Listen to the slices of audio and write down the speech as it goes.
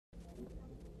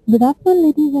Good afternoon,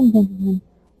 ladies and gentlemen.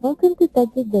 Welcome to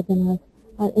TechGig webinars,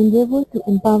 our endeavor to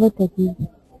empower techies.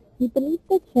 We believe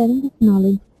that sharing this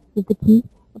knowledge is the key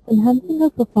of enhancing our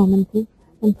performances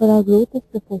and for our growth as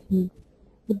professionals.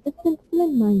 With this principle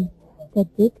in mind,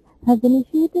 TechGig has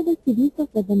initiated a series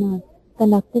of webinars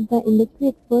conducted by industry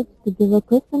experts to give a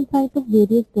crisp insight of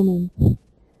various domains. The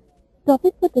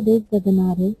topic for today's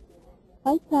webinar is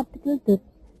 5 practical tips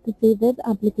to save web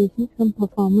applications from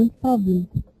performance problems.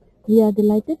 We are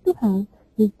delighted to have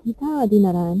Ms. Geeta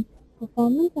Adinarayan,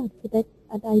 Performance Architect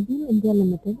at IBM India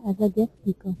Limited, as our guest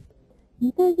speaker.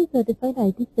 Geeta is a certified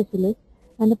IT specialist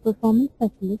and a performance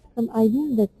specialist from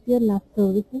IBM WebSphere Lab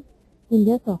Services,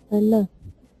 India Software Lab.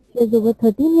 She has over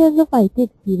 13 years of IT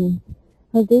experience.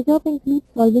 Her day job includes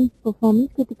solving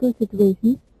performance critical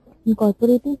situations,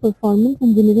 incorporating performance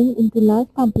engineering into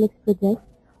large complex projects,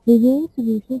 reviewing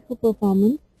solutions for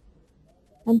performance,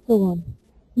 and so on.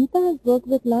 Geeta has worked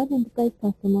with large enterprise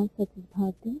customers such as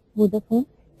Bharti, Vodafone,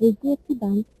 HDFC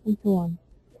Bank, and so on.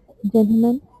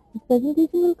 Gentlemen, this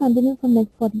presentation will continue for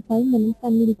next 45 minutes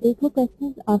and we will take your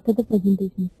questions after the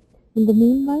presentation. In the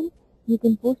meanwhile, you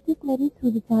can post your queries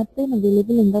through the chat pane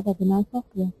available in the webinar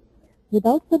software.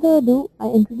 Without further ado, I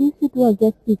introduce you to our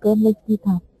guest speaker, Ms.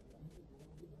 Geeta.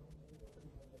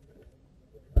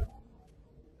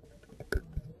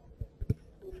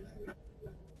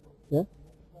 Yeah.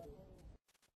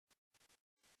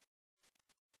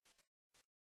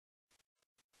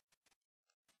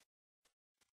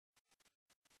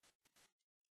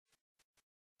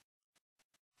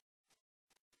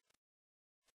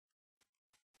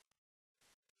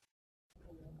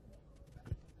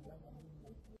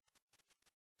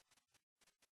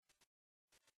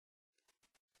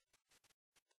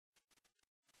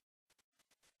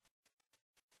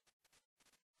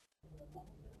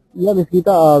 Yeah, Ms.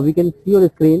 Geeta, we can see your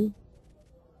screen.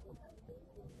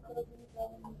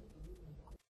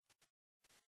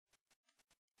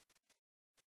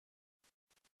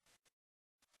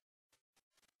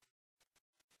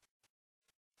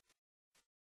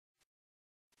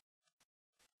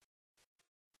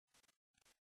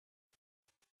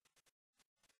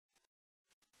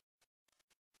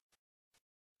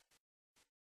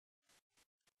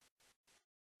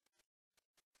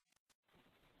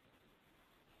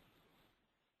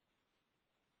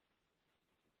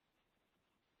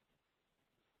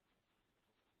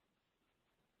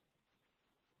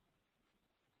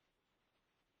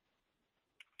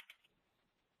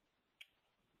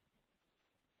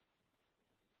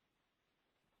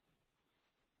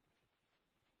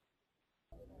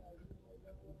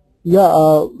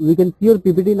 Yeah, we can see your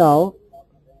PPT now.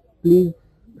 Please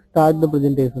start the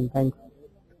presentation. Thanks.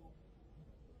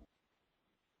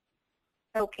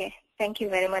 Okay, thank you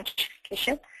very much,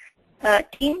 Keshav.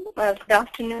 Team, good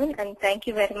afternoon, and thank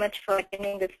you very much for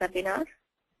attending this webinar.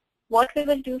 What we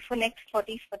will do for next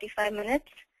 40-45 minutes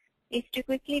is to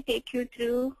quickly take you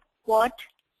through what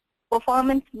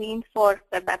performance means for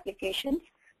web applications.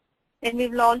 Then we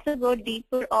will also go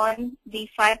deeper on the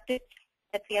 5 tips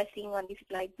that we are seeing on the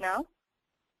slide now.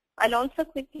 I'll also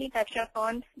quickly touch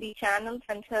upon the channels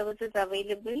and services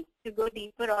available to go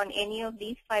deeper on any of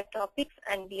these 5 topics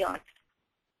and beyond.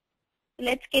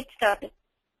 Let's get started.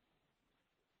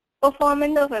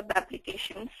 Performance of web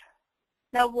applications.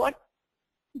 Now, what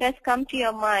does come to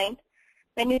your mind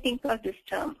when you think of this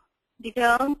term? The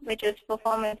term which is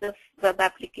performance of web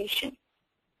application.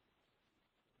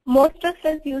 Most of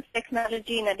us use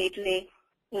technology in a day-to-day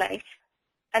life,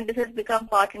 and this has become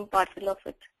part and parcel of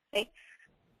it, right?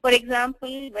 For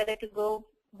example, whether to go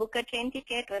book a train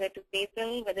ticket, whether to pay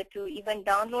bill, whether to even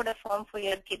download a form for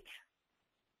your kids'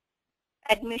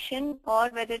 admission, or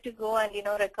whether to go and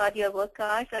record your work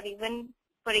hours, or even,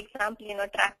 for example,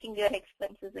 tracking your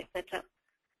expenses, etc.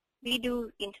 We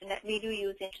do internet, we do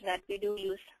use internet, we do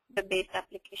use web-based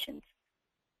applications.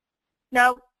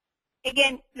 Now,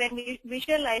 again, when we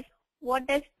visualize, what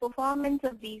does performance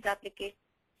of these applications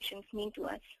mean to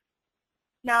us?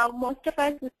 Now, most of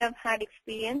us would have had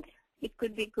experience. It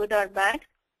could be good or bad.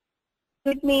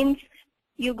 Good means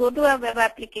you go to a web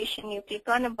application, you click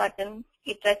on a button,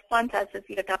 it responds as if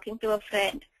you're talking to a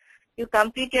friend. You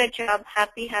complete your job,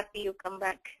 happy, you come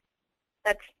back.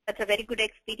 That's a very good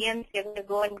experience. You're going to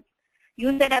go and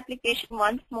use that application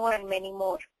once more and many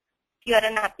more. You're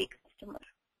an happy customer.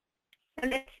 Now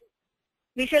let's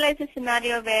visualize a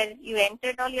scenario where you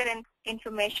entered all your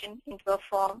information into a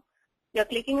form. You're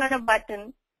clicking on a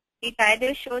button. It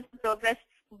either shows the progress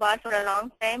bar for a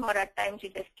long time, or at times you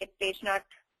just get page not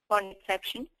found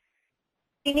exception.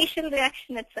 Initial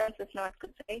reaction itself is not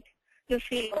good, right? You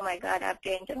feel, oh my God, I have to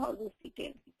enter all those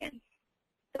details again.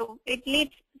 So you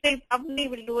probably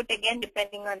will do it again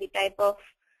depending on the type of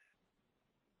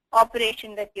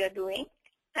operation that you're doing.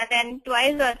 And then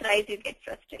twice or thrice you get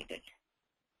frustrated.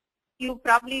 You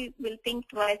probably will think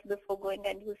twice before going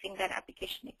and using that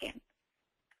application again.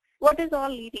 What is all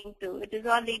leading to? It is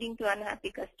all leading to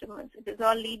unhappy customers. It is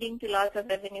all leading to loss of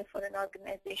revenue for an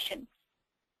organization.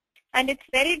 And it's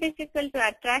very difficult to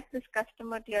attract this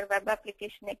customer to your web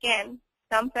application again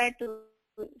compared to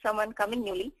someone coming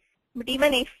newly. But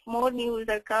even if more new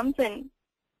user comes in,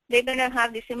 they're going to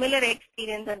have the similar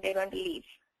experience and they're going to leave.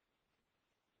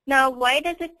 Now, why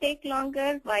does it take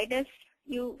longer? Why does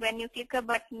when you click a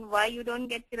button, why you don't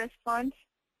get the response?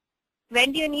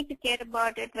 When do you need to care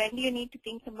about it? When do you need to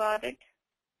think about it?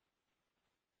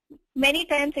 Many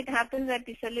times it happens that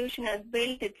the solution is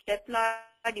built, it's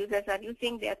deployed, users are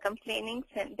using, they are complaining,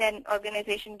 and then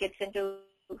organization gets into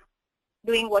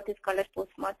doing what is called as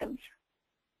postmortems.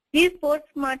 These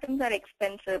postmortems are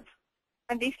expensive,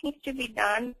 and this needs to be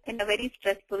done in a very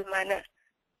stressful manner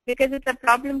because it's a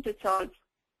problem to solve.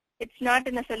 It's not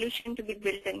in a solution to be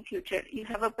built in future. You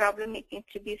have a problem, it needs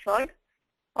to be solved.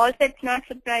 Also, it's not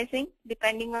surprising,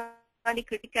 depending on the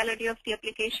criticality of the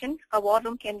application, a war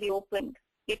room can be opened.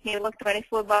 It may work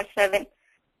 24/7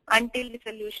 until the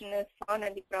solution is found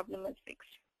and the problem is fixed.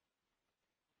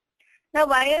 Now,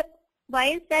 why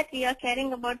is that we are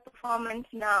caring about performance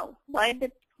now? Why is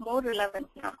it more relevant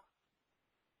now?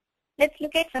 Let's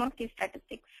look at some of these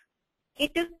statistics.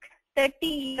 It took 30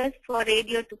 years for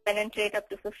radio to penetrate up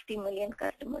to 50 million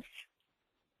customers.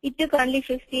 It took only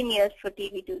 15 years for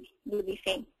TV to do the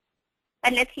same.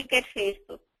 And let's look at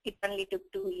Facebook. It only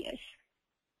took 2 years.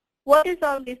 What is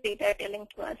all this data telling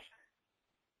to us?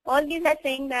 All these are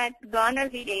saying that gone are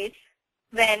the days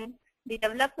when the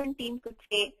development team could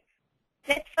say,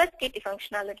 let's first get the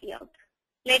functionality out.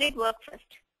 Let it work first.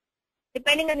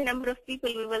 Depending on the number of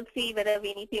people, we will see whether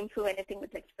we need to improve anything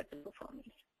with respect to performance.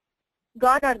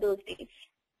 Gone are those days.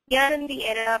 We are in the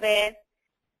era where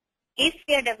if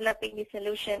we are developing the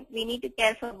solution, we need to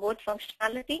care for both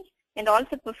functionality and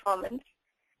also performance,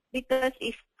 because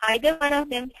if either one of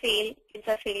them fail, it's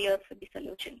a failure for the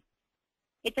solution.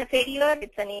 It's a failure,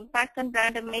 it's an impact on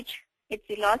brand image, it's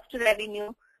a loss to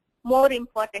revenue. More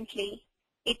importantly,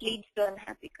 it leads to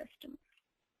unhappy customers.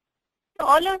 So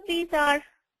all of these are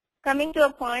coming to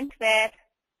a point where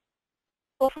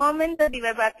performance of the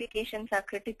web applications are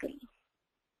critical.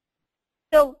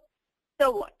 So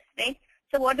what, right?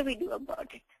 So what do we do about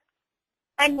it?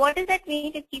 And what is that we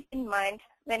need to keep in mind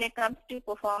when it comes to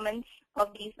performance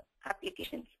of these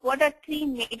applications? What are 3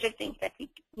 major things that we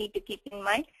need to keep in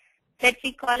mind that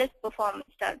we call as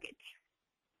performance targets?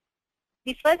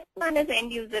 The first one is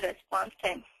end user response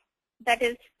time. That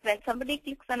is, when somebody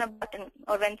clicks on a button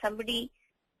or when somebody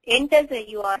enters a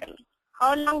URL,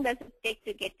 how long does it take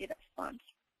to get the response?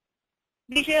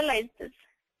 Visualize this.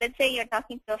 Let's say you're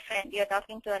talking to a friend, you're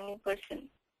talking to a new person.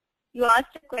 You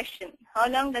asked a question, how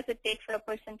long does it take for a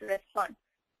person to respond?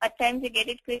 At times you get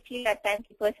it quickly, at times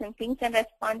the person thinks and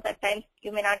responds, at times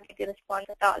you may not get the response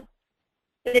at all.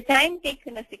 So the time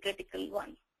taken is the critical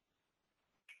one.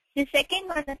 The second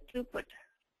one is throughput.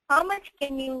 How much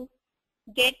can you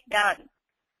get done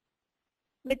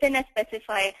within a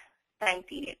specified time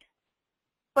period?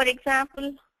 For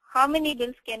example, how many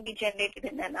bills can be generated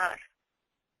in an hour?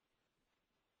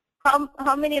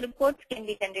 How many reports can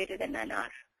be generated in an hour?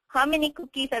 How many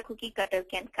cookies a cookie cutter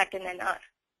can cut in an hour?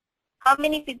 How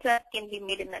many pizzas can be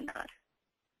made in an hour?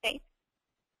 Right?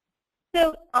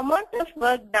 So amount of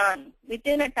work done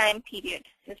within a time period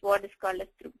is what is called as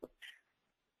throughput.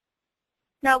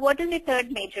 Now what is the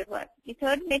third major one? The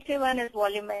third major one is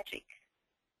volumetric.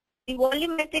 The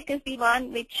volumetric is the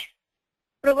one which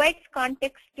provides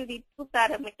context to the 2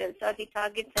 parameters or the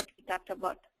targets that we talked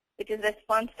about, which is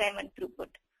response time and throughput.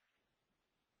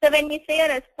 So when we say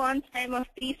a response time of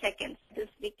 3 seconds, if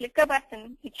we click a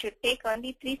button, it should take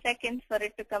only 3 seconds for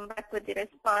it to come back with the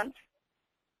response.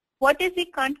 What is the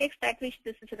context at which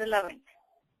this is relevant?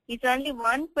 Is only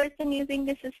one person using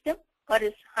the system, or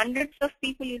is hundreds of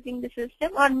people using the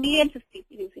system, or millions of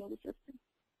people using the system?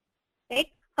 Right?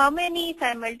 How many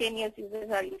simultaneous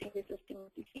users are using the system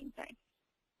at the same time?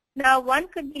 Now one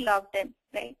could be logged in,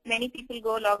 right? Many people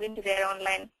go log into their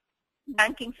online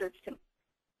banking system.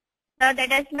 Now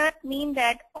that does not mean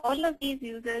that all of these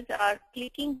users are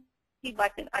clicking the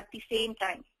button at the same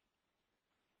time.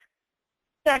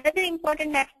 So another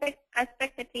important aspect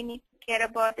that we need to care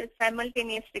about is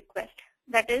simultaneous request.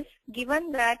 That is,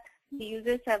 given that the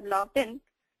users have logged in,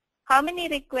 how many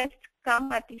requests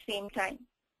come at the same time?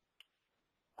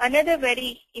 Another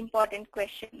very important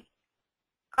question.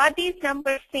 Are these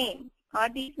numbers same? Are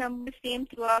these numbers same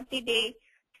throughout the day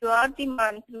throughout the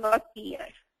month, throughout the year?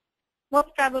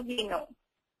 Most probably no.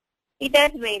 It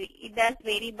does vary. It does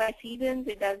vary by seasons.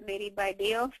 It does vary by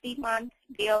day of the month,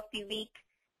 day of the week,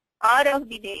 hour of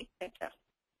the day, etc.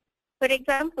 For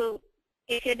example,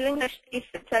 if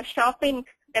it's a shopping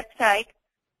website,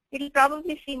 it will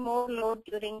probably see more load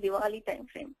during Diwali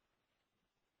timeframe.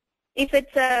 If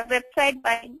it's a website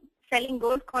by selling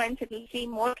gold coins, it will see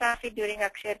more traffic during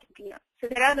Akshaya Tritiya. So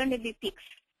there are going to be peaks.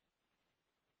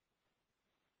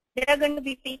 There are going to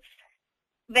be peaks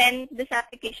when this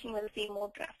application will see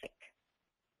more traffic.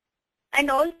 And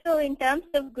also in terms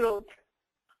of growth,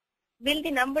 will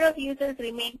the number of users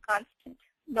remain constant?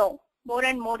 No. More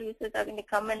and more users are going to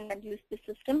come in and use the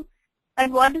system.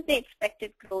 And what is the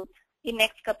expected growth in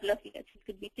next couple of years? It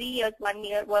could be 3 years, 1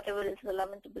 year, whatever is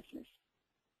relevant to business.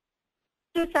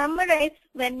 To summarize,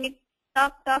 when we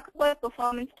talk about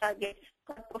performance targets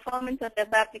or performance of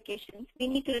web applications, we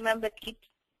need to remember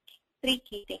three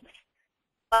key things.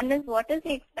 One is, what is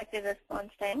the expected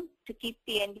response time to keep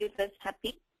the end users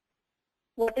happy?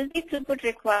 What is the throughput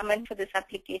requirement for this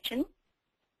application?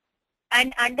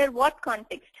 And under what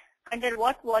context, under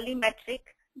what volume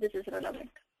metric this is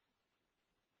relevant?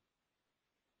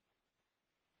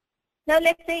 Now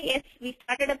let's say, yes, we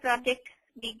started a project,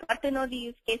 we got to know the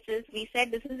use cases, we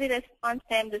said this is the response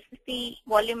time, this is the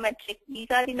volume metric, these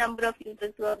are the number of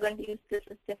users who are going to use the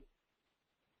system.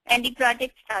 And the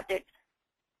project started.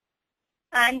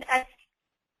 And as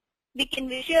we can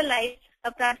visualize,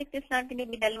 a project is not going to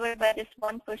be delivered by just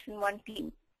one person, one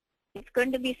team. It's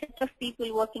going to be a set of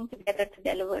people working together to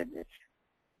deliver this.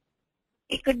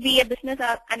 It could be a business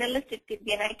analyst, it could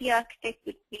be an IT architect, it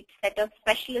could be a set of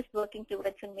specialists working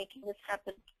towards and making this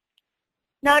happen.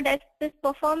 Now, does this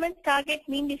performance target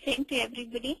mean the same to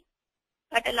everybody?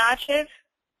 At a larger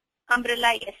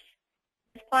umbrella, yes.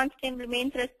 Response time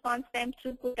remains response time,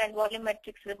 throughput and volume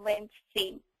metrics remains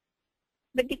same.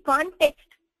 But the context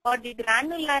or the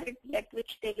granularity at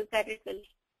which they look at it will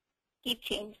keep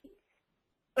changing.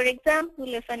 For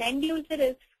example, if an end user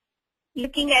is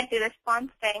looking at the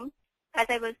response time, as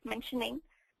I was mentioning,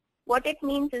 what it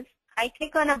means is I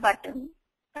click on a button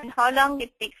and how long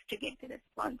it takes to get the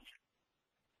response.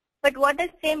 But what does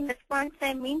same response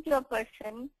time mean to a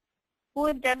person who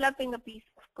is developing a piece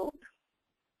of code?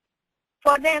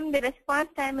 For them, the response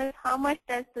time is how much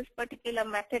does this particular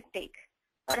method take,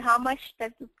 or how much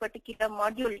does this particular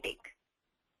module take.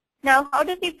 Now, how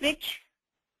do we bridge,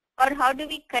 or how do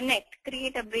we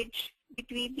create a bridge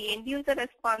between the end user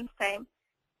response time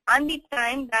and the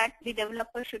time that the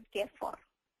developer should care for?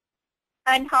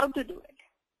 And how to do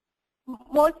it?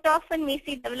 Most often we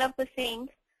see developers saying,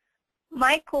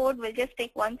 my code will just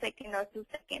take 1 second or 2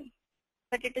 seconds.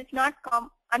 But it is not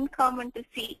uncommon to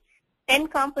see 10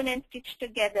 components stitched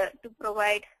together to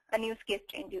provide a use case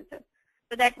to end user.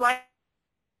 So that one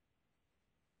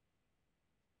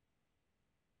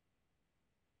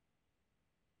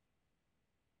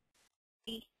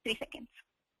 3 seconds.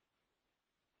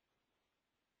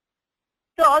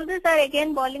 So all these are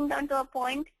again boiling down to a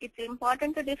point. It's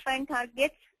important to define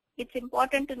targets. It's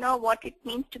important to know what it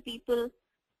means to people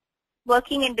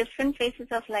working in different phases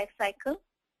of life cycle.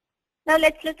 Now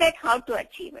let's look at how to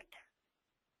achieve it.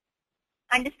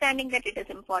 Understanding that it is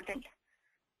important.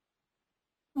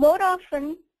 More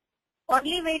often,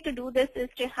 only way to do this is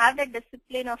to have the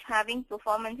discipline of having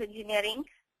performance engineering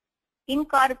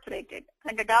incorporated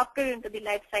and adopted into the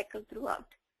life cycle throughout.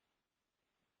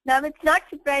 Now it's not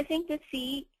surprising to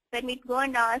see when we go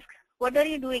and ask, what are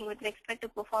you doing with respect to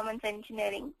performance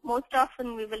engineering? Most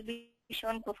often we will be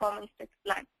shown performance test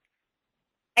plan.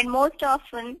 And most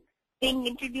often being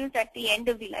introduced at the end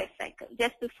of the life cycle,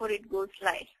 just before it goes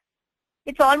live.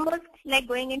 It's almost like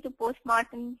going into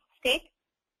post-mortem state.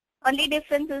 Only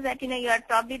difference is that you are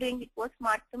probably doing the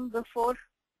post-mortem before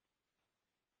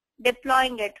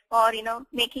deploying it or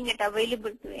making it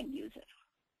available to end user.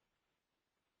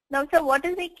 Now, so what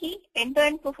is the key?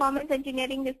 End-to-end performance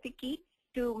engineering is the key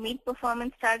to meet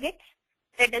performance targets.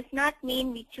 That does not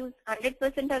mean we choose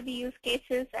 100% of the use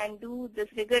cases and do this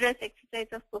rigorous exercise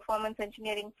of performance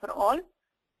engineering for all.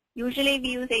 Usually we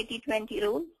use 80-20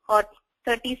 rule or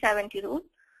 30-70 rule.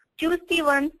 Choose the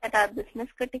ones that are business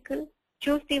critical,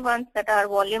 choose the ones that are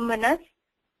voluminous,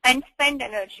 and spend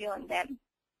energy on them.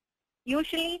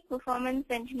 Usually performance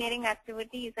engineering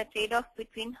activity is a trade-off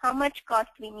between how much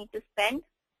cost we need to spend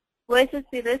versus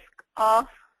the risk of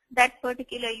that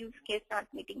particular use case not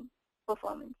meeting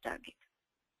performance target.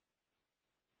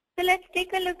 So let's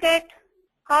take a look at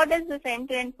how does this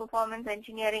end-to-end performance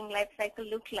engineering lifecycle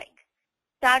look like,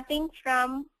 starting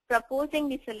from proposing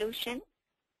the solution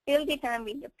till the time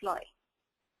we deploy.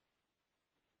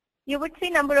 you would see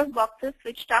number of boxes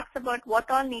which talks about what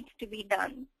all needs to be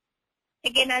done.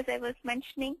 Again, as I was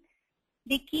mentioning,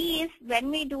 the key is when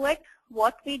we do it,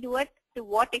 what we do it, to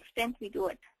what extent we do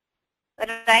it.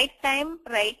 Right time,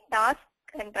 right task,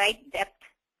 and right depth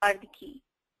are the key.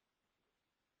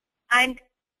 And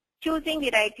choosing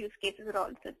the right use cases are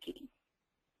also key.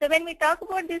 So when we talk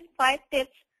about these 5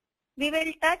 tips, we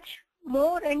will touch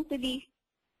more into the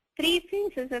 3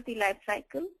 phases of the life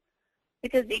cycle,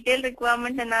 which is detailed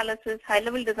requirement analysis,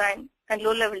 high-level design, and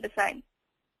low-level design.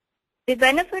 The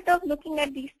benefit of looking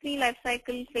at these 3 life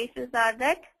cycle phases are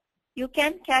that you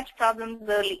can catch problems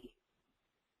early.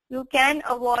 You can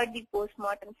avoid the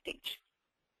post-mortem stage.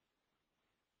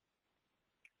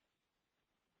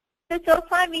 So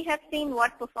far we have seen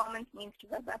what performance means to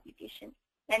web application,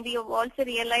 and we have also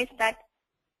realized that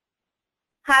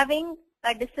having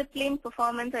a disciplined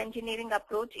performance engineering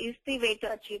approach is the way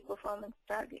to achieve performance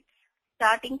targets,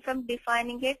 starting from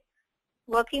defining it,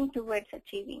 working towards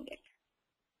achieving it.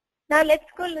 Now let's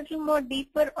go a little more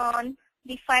deeper on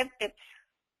the 5 tips,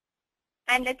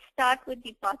 and let's start with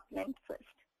the path length first.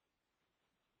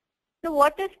 So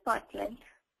what is path length?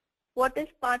 What is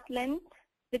path length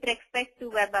with respect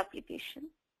to web application?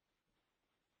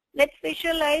 Let's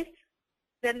visualize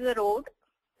there is a road,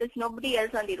 there's nobody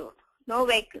else on the road, no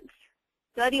vehicles.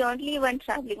 You are the only one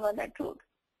traveling on that road.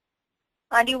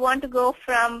 And you want to go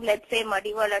from, let's say,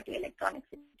 Madiwala to Electronic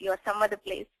City or some other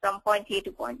place from point A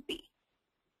to point B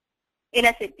in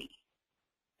a city.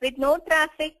 With no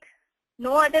traffic,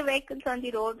 no other vehicles on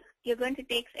the road, you're going to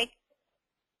take X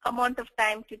amount of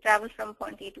time to travel from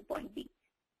point A to point B.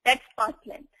 That's path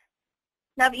length.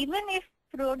 Now, even if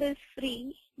road is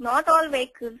free, not all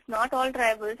vehicles, not all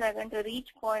drivers are going to reach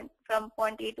from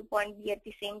point A to point B at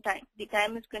the same time. The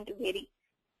time is going to vary.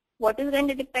 What is going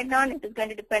to depend on? It is going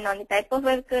to depend on the type of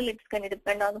vehicle, it's going to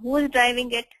depend on who is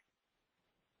driving it,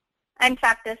 and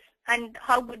factors, and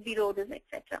how good the road is,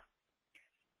 etc.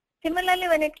 Similarly,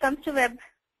 when it comes to web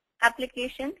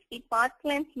applications, the path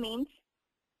length means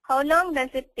how long does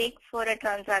it take for a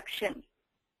transaction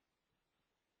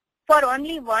for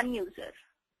only one user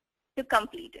to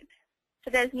complete it. So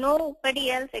there's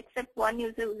nobody else except one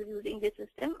user who is using the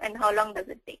system, and how long does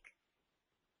it take?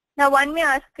 Now one may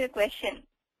ask a question.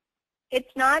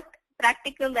 It's not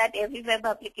practical that every web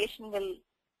application will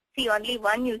see only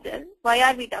one user. Why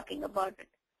are we talking about it?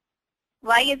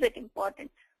 Why is it important?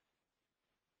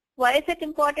 Why is it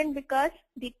important? Because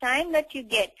the time that you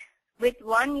get with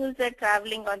one user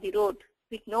traveling on the road,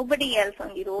 with nobody else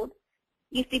on the road,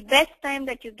 is the best time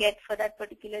that you get for that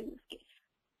particular use case.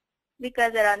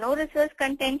 Because there are no resource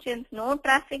contentions, no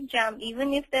traffic jam,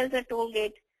 even if there's a toll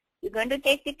gate, you're going to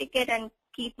take the ticket and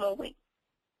keep moving.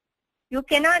 You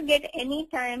cannot get any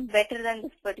time better than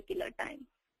this particular time.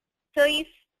 So if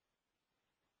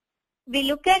we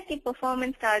look at the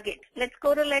performance target, let's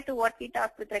correlate to what we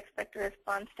talked with respect to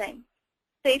response time.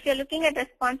 So if you're looking at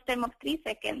response time of 3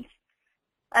 seconds,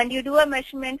 and you do a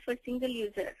measurement for single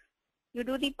user, you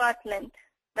do the path length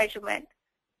measurement,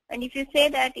 and if you say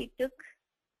that it took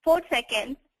 4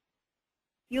 seconds,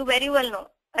 you very well know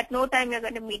at no time you're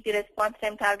going to meet the response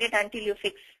time target until you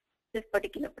fix this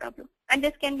particular problem. And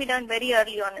this can be done very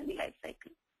early on in the life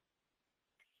cycle.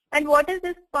 And what is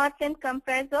this path length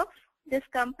comprised of? This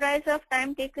comprises of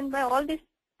time taken by all these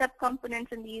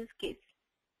subcomponents in the use case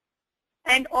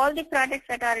and all the products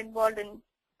that are involved in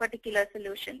particular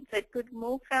solution. So it could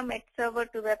move from Edge server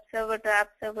to web server to app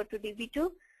server to DB2,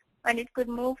 and it could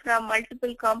move from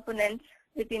multiple components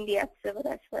within the app server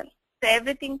as well. So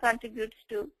everything contributes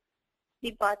to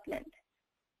the path length.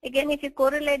 Again, if you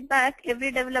correlate back,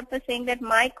 every developer saying that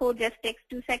my code just takes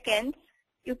 2 seconds,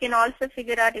 you can also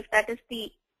figure out if that is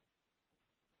the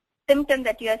symptom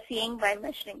that you are seeing by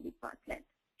measuring the path length.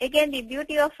 Again, the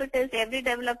beauty of it is every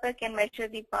developer can measure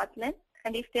the path length,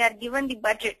 and if they are given the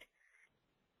budget,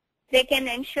 they can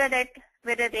ensure that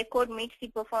whether their code meets the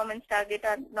performance target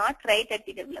or not right at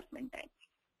the development time.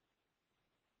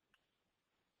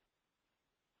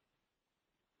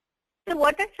 So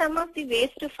what are some of the ways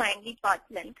to find the path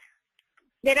length?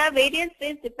 There are various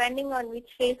ways depending on which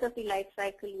phase of the life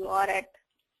cycle you are at.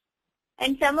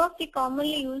 And some of the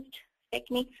commonly used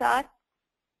techniques are,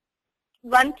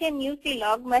 one can use the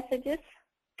log messages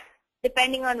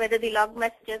depending on whether the log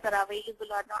messages are available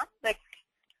or not, but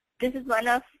this is one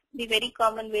of the very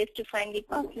common ways to find the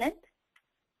path length.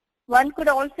 One could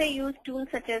also use tools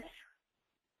such as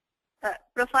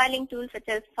profiling tools such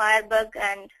as Firebug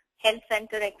and Health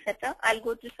Center, etc. I'll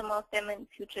go through some of them in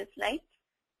future slides.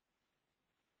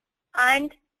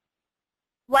 And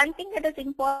one thing that is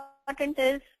important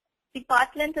is the path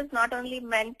length is not only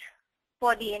meant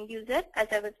for the end user. As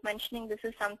I was mentioning, this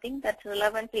is something that's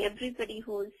relevant to everybody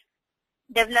who's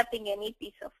developing any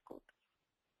piece of code.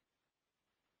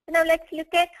 So now let's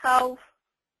look at how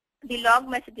the log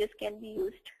messages can be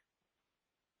used.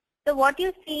 So what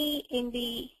you see in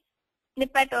the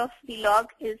snippet of the log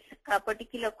is a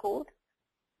particular code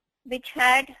which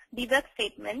had debug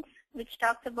statements which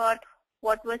talks about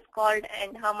what was called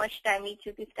and how much time each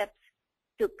of the steps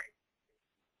took.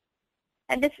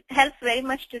 And this helps very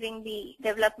much during the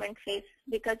development phase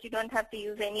because you don't have to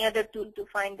use any other tool to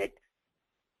find it.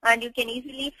 And you can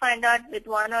easily find out with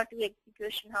 1 or 2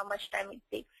 execution how much time it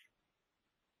takes.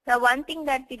 Now one thing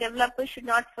that the developer should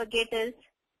not forget is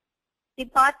the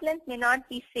path length may not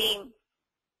be same.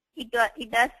 It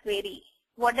does vary.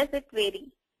 What does it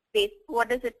vary?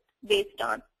 What is it based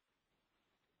on?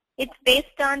 It's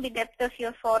based on the depth of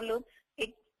your for loops.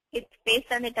 It's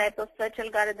based on the type of search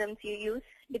algorithms you use,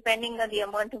 depending on the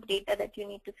amount of data that you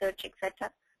need to search,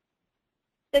 etc.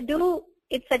 So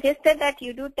it's suggested that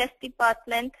you do test the path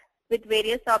length with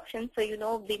various options so you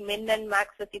know the min and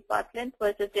max of the path length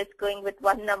versus just going with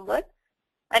one number,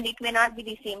 and it may not be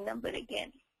the same number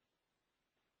again.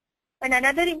 And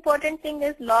another important thing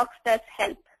is logs does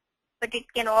help, but it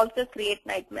can also create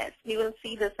nightmares. We will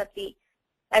see this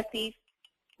as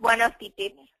one of the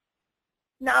tips.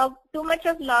 Now, too much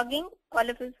of logging, all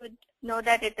of us would know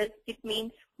that it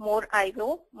means more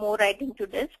I/O, more writing to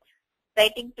disk.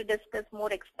 Writing to disk is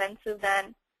more expensive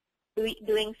than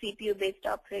doing CPU-based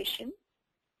operation.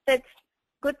 So it's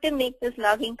good to make this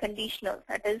logging conditional.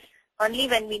 That is, only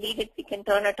when we need it we can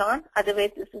turn it on.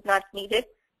 Otherwise, this is not needed,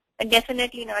 and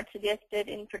definitely not suggested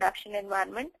in production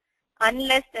environment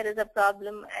unless there is a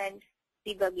problem and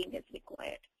debugging is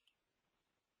required.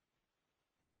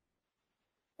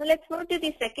 So let's move to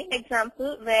the second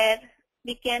example where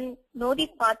we can know the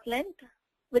path length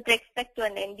with respect to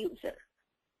an end user.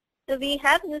 So we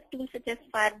have used tools such as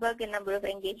Firebug and number of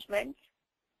engagements.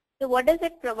 So what does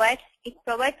it provide? It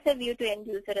provides a view to end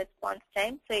user response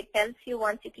time. So it tells you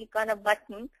once you click on a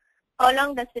button, how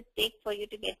long does it take for you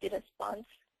to get the response.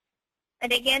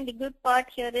 And again, the good part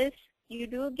here is you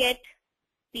do get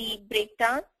the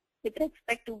breakdown with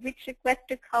respect to which request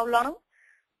took how long.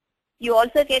 You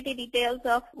also get the details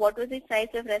of what was the size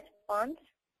of response,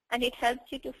 and it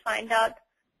helps you to find out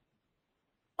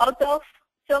of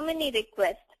so many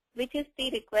requests, which is the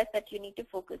request that you need to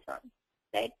focus on,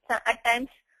 right? So at times,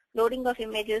 loading of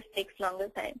images takes longer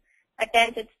time. At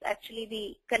times, it's actually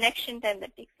the connection time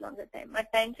that takes longer time.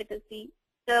 At times, it is the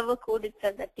server code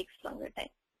itself that takes longer time.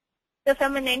 So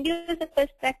from an end user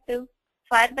perspective,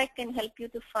 Firebug can help you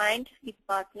to find the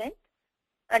path length,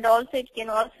 and also it can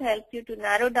also help you to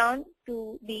narrow down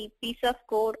to the piece of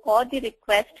code or the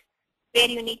request where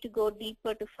you need to go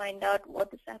deeper to find out what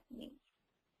is happening.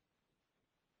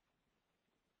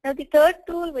 Now the third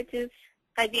tool, which is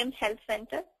IBM Health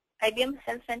Center. IBM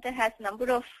Health Center has a number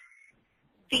of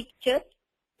features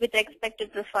with respect to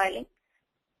profiling.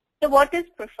 So what is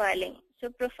profiling? So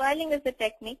profiling is a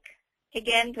technique,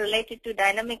 again related to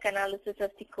dynamic analysis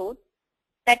of the code.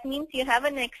 That means you have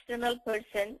an external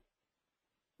person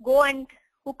go and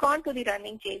hook on to the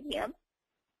running JVM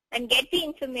and get the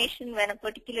information when a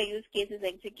particular use case is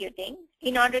executing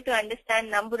in order to understand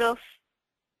number of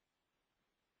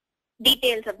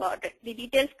details about it. The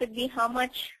details could be how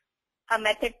much a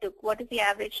method took, what is the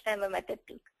average time a method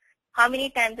took, how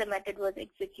many times a method was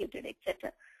executed,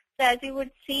 etc. So as you would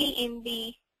see in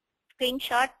the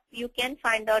screenshot, you can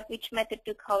find out which method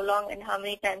took how long and how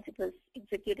many times it was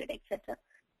executed, etc.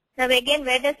 Now again,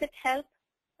 where does it help?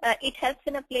 It helps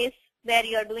in a place where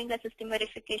you are doing a system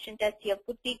verification test. You have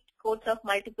put the codes of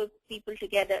multiple people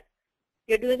together.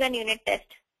 You're doing a unit test.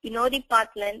 You know the path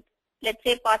length. Let's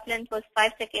say path length was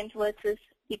 5 seconds versus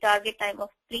the target time of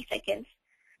 3 seconds.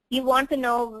 You want to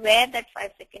know where that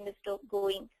 5 seconds is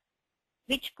going.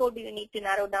 Which code do you need to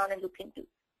narrow down and look into?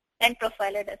 And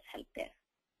Profiler does help there,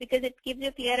 because it gives you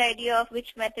a clear idea of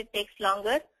which method takes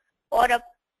longer or a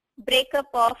breakup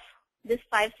of this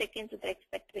 5 seconds with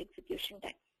respect to execution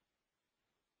time.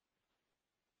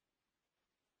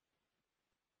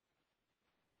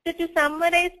 So to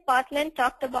summarize, Pathland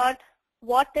talked about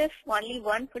what if only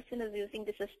one person is using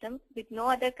the system with no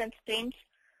other constraints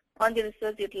on the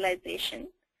resource utilization,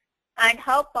 and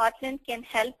how Pathland can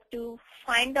help to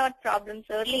find out problems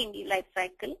early in the life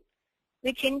cycle,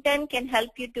 which in turn can help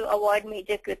you to avoid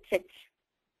major crypt hits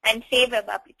and save web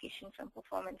applications from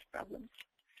performance problems.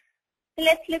 So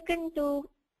let's look into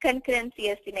concurrency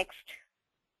as the next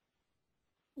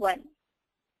one.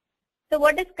 So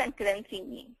what does concurrency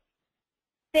mean?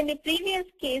 So in the previous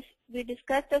case, we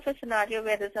discussed of a scenario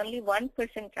where there's only one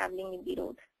person traveling in the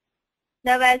road.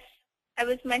 Now as I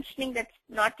was mentioning that's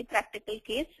not the practical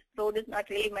case. Road is not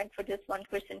really meant for just one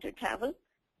person to travel.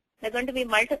 There are going to be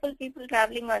multiple people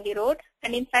traveling on the road,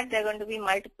 and in fact, there are going to be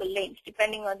multiple lanes.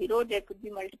 Depending on the road, there could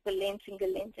be multiple lanes,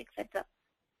 single lanes, etc.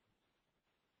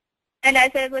 And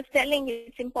as I was telling you,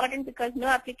 it's important because no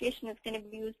application is going to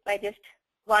be used by just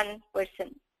one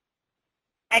person.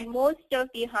 And most of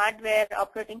the hardware,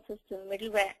 operating system,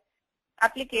 middleware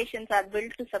applications are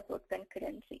built to support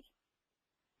concurrency.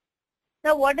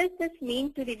 Now, what does this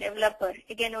mean to the developer?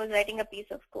 Again, I was writing a piece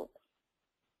of code.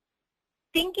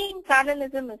 Thinking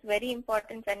parallelism is very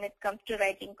important when it comes to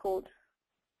writing code.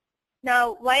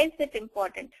 Now, why is it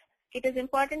important? It is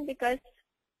important because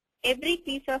every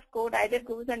piece of code either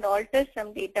goes and alters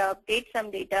some data, updates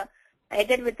some data,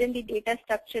 either within the data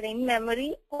structure in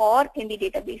memory or in the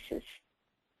databases.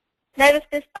 Now, if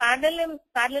this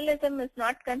parallelism is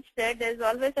not considered, there is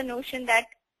always a notion that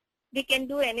we can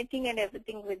do anything and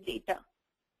everything with data.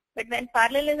 But when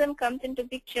parallelism comes into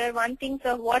picture, one thinks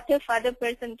of what if other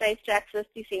person tries to access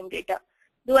the same data?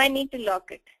 Do I need to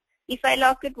lock it? If I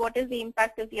lock it, what is the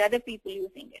impact of the other people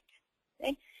using it?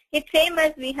 Right? It's same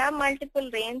as we have multiple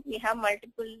lanes, we have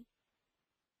multiple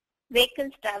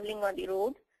vehicles traveling on the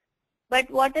road.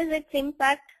 But what is its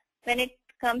impact when it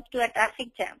comes to a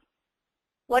traffic jam?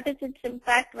 What is its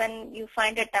impact when you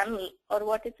find a tunnel, or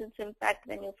what is its impact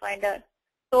when you find a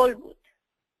toll booth?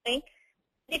 Right?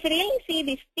 If you really see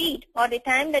the speed or the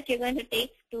time that you're going to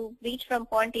take to reach from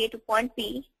point A to point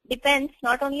B depends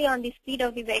not only on the speed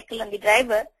of the vehicle and the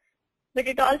driver, but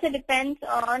it also depends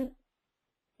on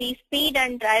the speed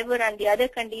and driver and the other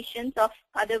conditions of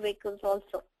other vehicles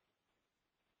also.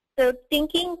 So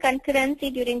thinking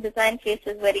concurrency during design phase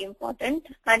is very important,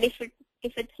 and if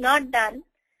it's not done,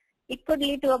 it could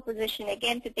lead to opposition.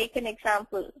 Again, to take an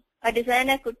example, a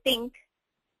designer could think,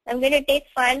 I'm going to take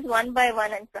files one by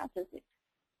one and process it.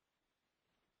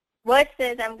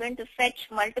 Versus I'm going to fetch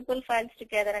multiple files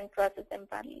together and process them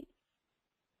parallelly.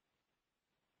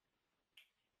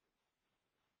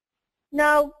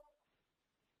 Now,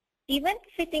 even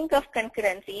if you think of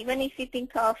concurrency, even if you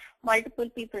think of multiple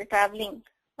people traveling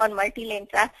on multi-lane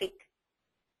traffic,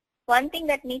 one thing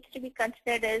that needs to be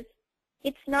considered is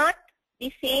it's not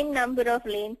the same number of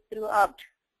lanes throughout.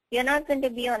 You're not going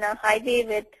to be on a highway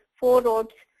with 4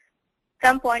 roads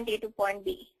from point A to point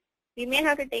B. We may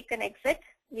have to take an exit,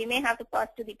 we may have to pass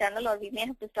to the tunnel, or we may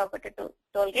have to stop at a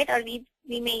toll gate, or we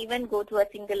may even go to a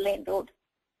single lane road.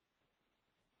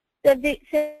 So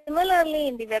similarly,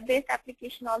 in the web-based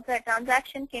application also, a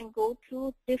transaction can go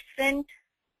through different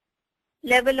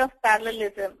level of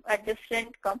parallelism at different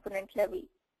component level.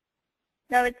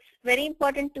 Now, it's very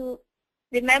important to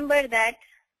remember that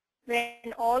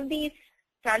when all these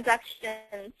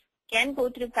transactions can go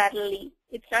through parallelly,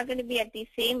 it's not going to be at the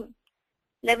same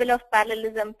level of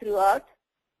parallelism throughout,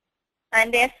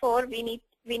 and therefore we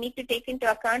need to take into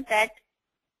account that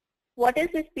what is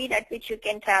the speed at which you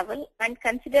can travel, and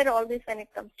consider all this when it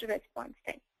comes to response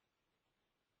time.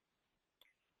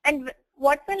 And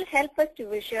what will help us to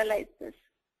visualize this?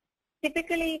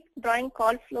 Typically, drawing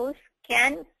call flows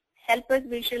can help us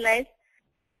visualize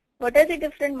what are the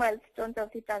different milestones of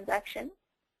the transaction,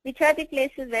 which are the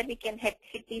places where we can hit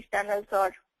these tunnels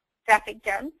or traffic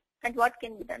jams, and what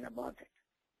can be done about it.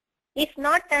 If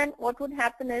not done, what would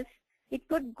happen is it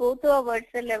could go to a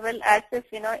virtual level as if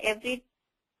every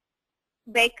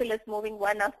vehicle is moving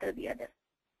one after the other,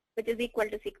 which is equal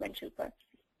to sequential processing.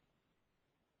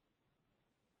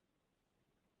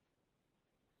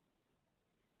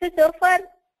 So far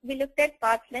we looked at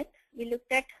path length, we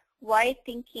looked at why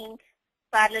thinking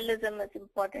parallelism is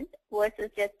important versus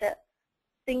just a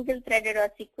single threaded or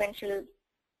sequential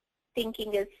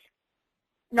thinking is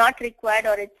not required,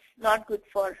 or it's not good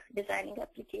for designing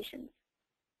applications.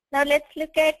 Now let's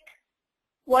look at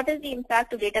what is the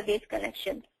impact of database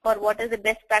connections, or what are the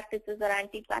best practices or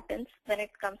anti-patterns when it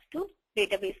comes to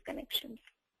database connections.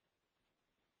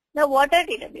 Now, what are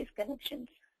database connections?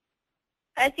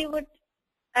 As you would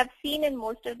have seen in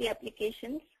most of the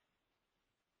applications,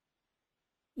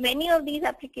 many of these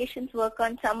applications work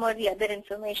on some or the other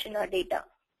information or data.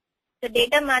 So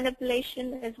data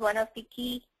manipulation is one of the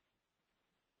key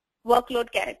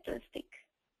workload characteristics.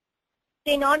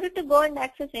 So in order to go and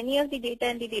access any of the data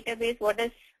in the database, what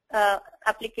does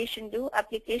application do?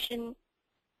 Application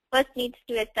first needs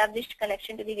to establish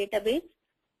connection to the database.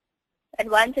 And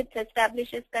once it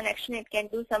establishes connection, it can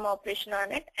do some operation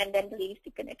on it and then release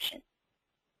the connection.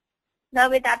 Now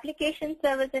with application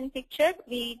service in picture,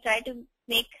 we try to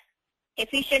make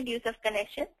efficient use of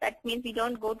connection. That means we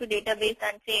don't go to database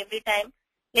and say every time,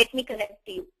 let me connect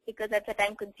to you, because that's a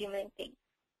time consuming thing.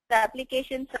 The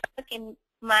application server can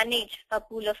manage a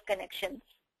pool of connections.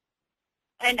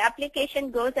 and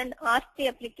application goes and asks the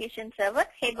application server,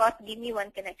 hey boss, give me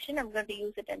one connection, I'm going to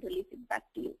use it and release it back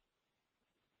to you.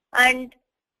 And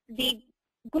the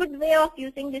good way of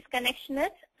using this connection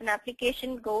is an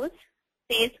application goes,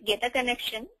 says get a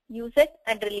connection, use it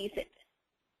and release it.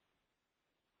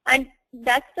 And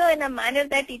that's so in a manner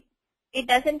that it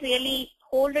doesn't really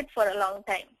hold it for a long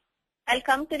time. I'll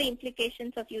come to the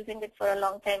implications of using it for a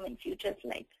long time in future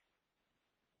slides.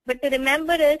 But to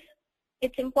remember is,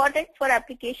 it's important for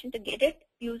application to get it,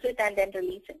 use it, and then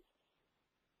release it.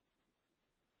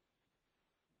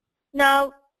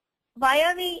 Now, why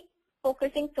are we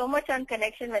focusing so much on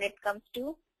connection when it comes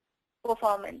to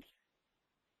performance?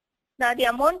 Now, the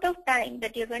amount of time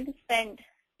that you're going to spend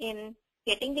in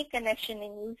getting the connection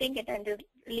and using it and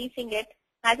releasing it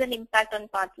has an impact on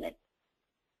path length.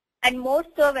 And more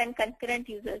so when concurrent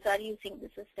users are using the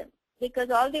system,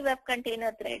 because all the web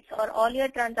container threads or all your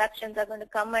transactions are going to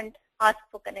come and ask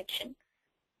for connection.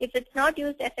 If it's not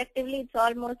used effectively, it's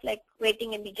almost like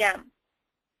waiting in the jam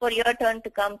for your turn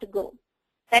to come to go.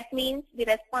 That means the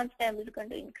response time is going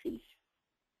to increase.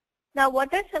 Now,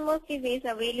 what are some of the ways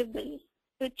available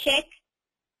to check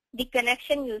the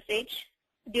connection usage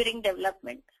during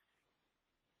development?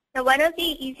 Now, one of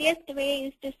the easiest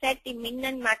ways is to set the min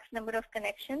and max number of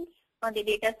connections on the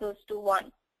data source to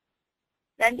 1.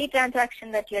 Run the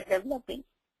transaction that you are developing.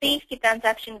 See if the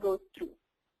transaction goes through.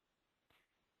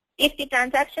 If the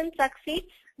transaction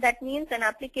succeeds, that means an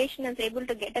application is able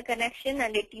to get a connection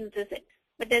and it uses it.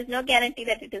 But there's no guarantee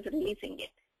that it is releasing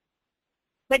it.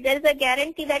 But there is a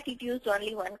guarantee that it used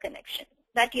only one connection.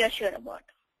 That you are sure about.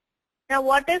 Now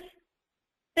what if,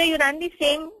 so you run the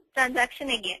same transaction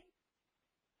again.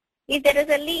 If there is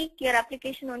a leak, your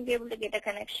application won't be able to get a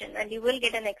connection and you will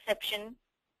get an exception,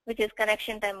 which is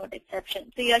connection timeout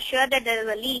exception. So you are sure that there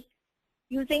is a leak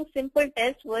using simple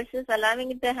tests versus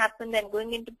allowing it to happen and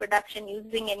going into production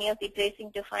using any of the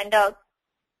tracing to find out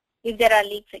if there are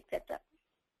leaks, etc.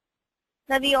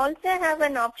 Now we also have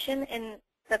an option in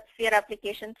WebSphere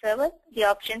application server, the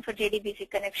option for JDBC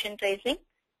connection tracing,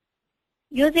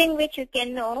 using which you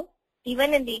can know,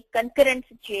 even in the concurrent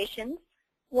situations,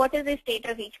 what is the state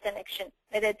of each connection,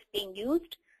 whether it's being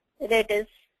used, whether it is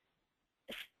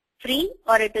free,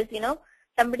 or it is,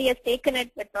 somebody has taken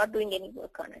it but not doing any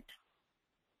work on it.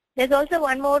 There's also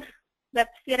one more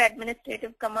WebSphere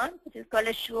administrative command, which is called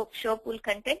a show pool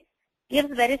content.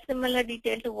 Gives very similar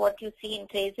detail to what you see in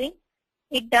tracing.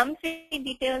 It dumps the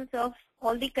details of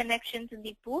all the connections in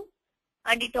the pool,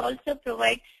 and it also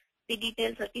provides the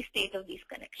details of the state of these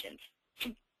connections.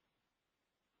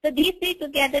 So these three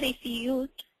together, if you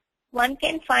used, one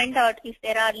can find out if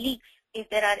there are leaks, if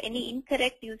there are any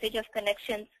incorrect usage of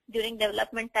connections during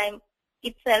development time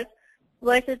itself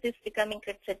versus this becoming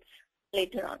critics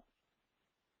later on.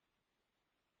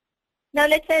 Now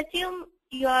let's assume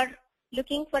you are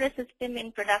looking for a system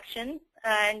in production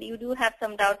and you do have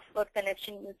some doubts about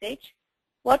connection usage.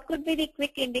 What could be the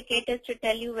quick indicators to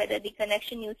tell you whether the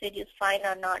connection usage is fine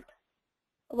or not?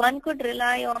 One could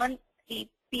rely on the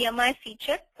PMI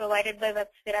feature provided by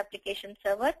WebSphere Application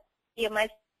Server. PMI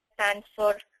stands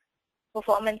for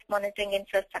Performance Monitoring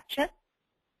Infrastructure.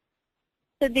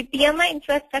 So the PMI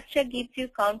infrastructure gives you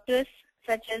counters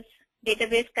such as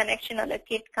database connection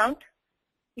allocate count.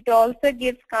 It also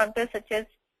gives counters such as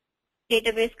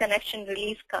database connection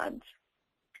release counts.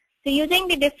 So using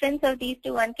the difference of these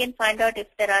two, one can find out if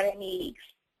there are any leaks.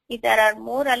 If there are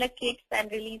more allocates than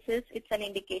releases, it's an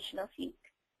indication of leak.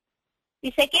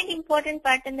 The second important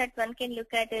pattern that one can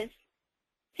look at is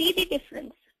see the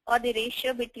difference or the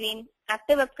ratio between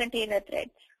active web container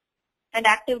threads and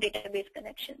active database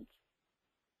connections.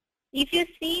 If you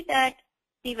see that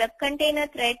the web container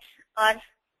threads are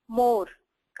more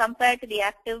compared to the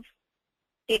active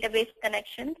database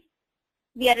connections,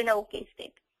 we are in an okay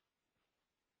state.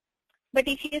 But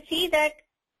if you see that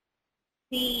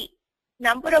the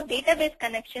number of database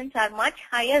connections are much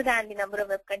higher than the number of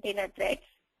web container threads,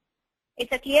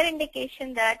 it's a clear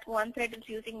indication that one thread is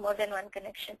using more than one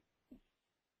connection,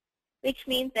 which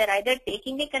means they're either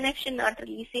taking the connection, not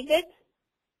releasing it,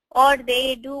 or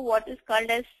they do what is called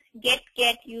as get,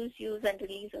 use, and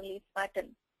release only pattern.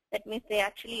 That means they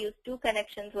actually use two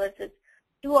connections versus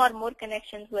two or more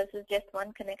connections versus just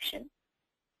one connection,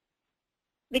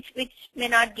 which may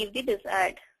not give the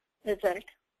desired result.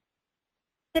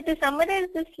 So to summarize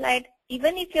this slide,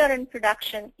 even if you're in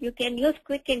production, you can use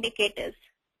quick indicators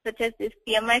such as this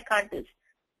PMI counters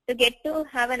to get to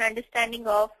have an understanding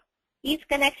of is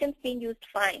connections being used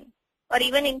fine, or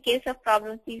even in case of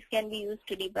problems, these can be used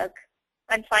to debug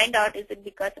and find out is it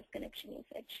because of connection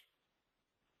usage.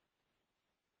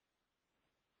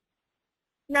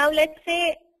 Now let's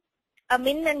say a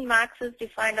min and max is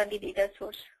defined on the data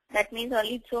source. That means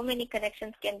only so many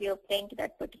connections can be obtained to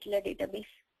that particular database.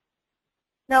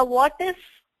 Now, what if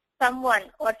someone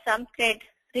or some thread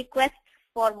requests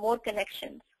for more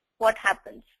connections? What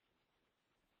happens?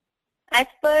 As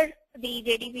per the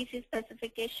JDBC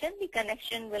specification, the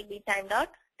connection will be timed out.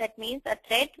 That means a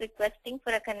thread requesting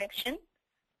for a connection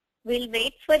will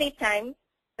wait for a time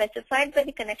specified by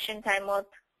the connection timeout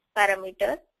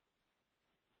parameter.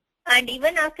 And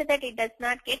even after that, it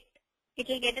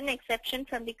will get an exception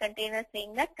from the container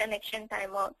saying that connection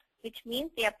timeout, which means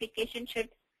the application should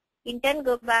in turn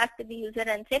go back to the user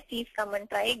and say, please come and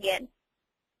try again.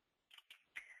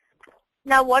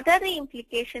 Now, what are the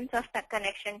implications of the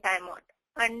connection timeout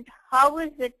and how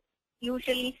is it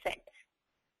usually set?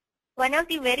 One of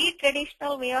the very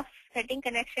traditional way of setting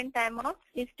connection timeouts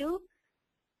is to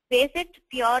base it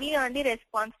purely on the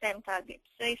response time target.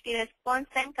 So if the response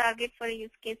time target for a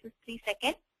use case is 3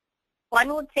 seconds,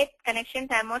 one would say connection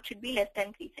timeout should be less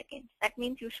than 3 seconds. That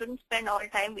means you shouldn't spend all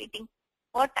time waiting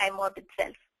for timeout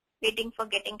itself, waiting for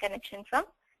getting connection from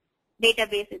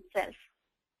database itself.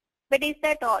 But is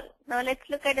that all? Now let's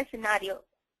look at a scenario.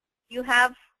 You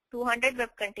have 200 web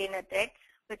container threads,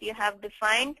 but you have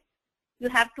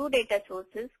two data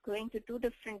sources going to two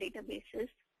different databases,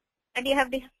 and you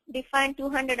have defined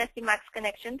 200 as the max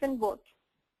connections in both.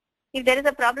 If there is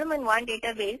a problem in one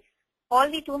database, all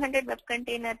the 200 web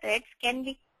container threads can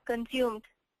be consumed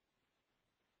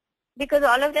because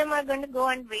all of them are going to go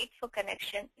and wait for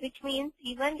connection, which means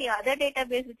even the other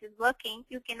database which is working,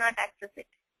 you cannot access it.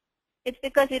 It's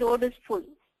because the road is full.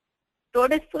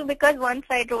 Road is full because one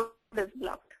side road is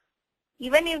blocked.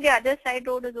 Even if the other side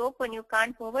road is open, you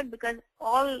can't move it because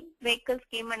all vehicles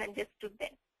came in and just stood there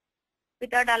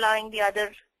without allowing the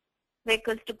other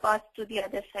vehicles to pass to the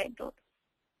other side road.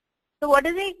 So what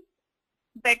is a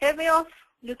better way of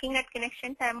looking at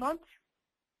connection timeouts?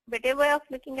 Better way of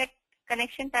looking at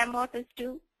connection timeout is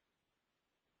to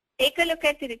take a look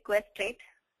at the request rate,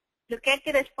 look at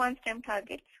the response time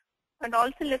targets, and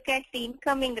also look at the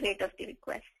incoming rate of the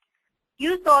request.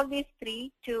 Use all these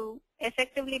three to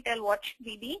effectively tell what should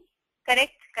be the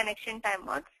correct connection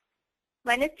timeouts.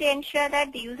 One is to ensure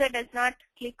that the user does not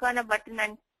click on a button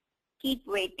and keep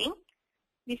waiting.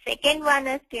 The second one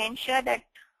is to ensure that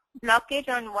blockage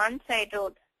on one side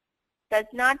road does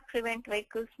not prevent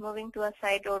vehicles moving to a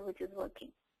side road which is working.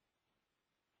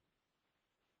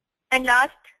 And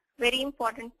last, very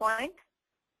important point,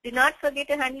 do not forget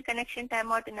to handle connection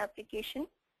timeout in application,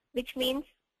 which means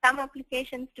some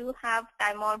applications do have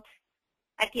timeouts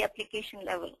at the application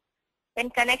level.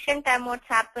 When connection timeouts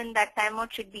happen, that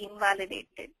timeout should be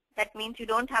invalidated. That means you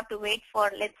don't have to wait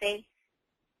for, let's say,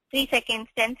 3 seconds,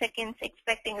 10 seconds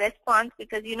expecting response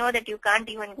because you know that you can't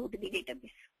even go to the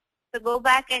database. So go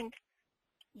back and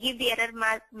give the error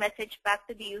message back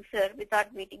to the user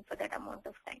without waiting for that amount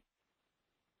of time.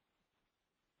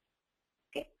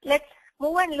 Okay, let's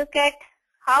move and look at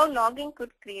how logging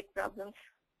could create problems.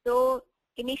 So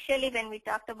initially when we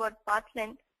talked about path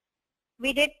length,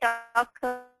 we did talk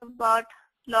about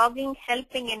logging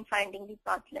helping in finding the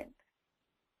path length.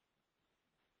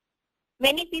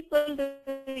 Many people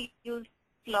do use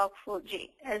log4j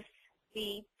as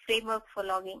the framework for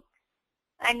logging,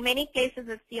 and many places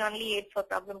it's the only aid for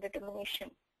problem determination.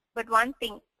 But one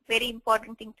thing, very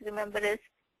important thing to remember is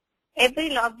every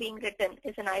log being written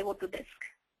is an I/O to disk,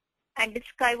 and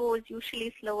disk I/O is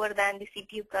usually slower than the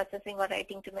CPU processing or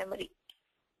writing to memory.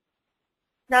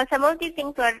 Now, some of the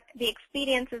things or the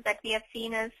experiences that we have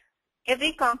seen is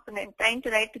every component trying to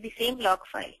write to the same log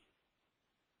file.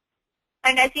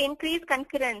 And as you increase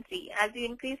concurrency, as you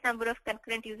increase number of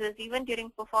concurrent users, even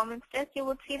during performance tests, you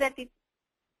would see that the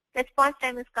response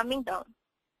time is coming down.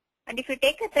 And if you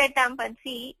take a thread dump and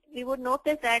see, we would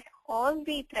notice that all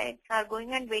the threads are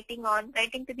going and waiting on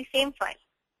writing to the same file.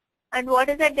 And what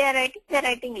is that they are writing? They are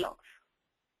writing logs.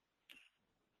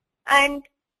 And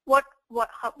what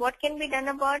can be done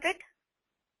about it?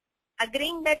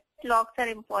 Agreeing that logs are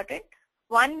important.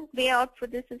 One way out for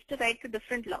this is to write to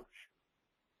different logs.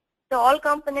 So all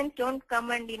components don't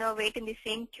come and wait in the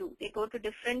same queue. They go to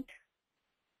different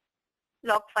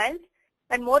log files,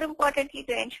 and more importantly,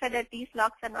 to ensure that these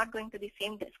logs are not going to the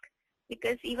same disk.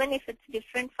 Because even if it's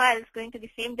different files going to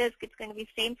the same disk, it's going to be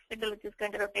same spindle which is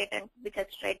going to rotate and which has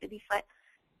to write to the file.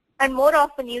 And more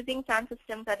often, using SAN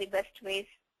systems are the best ways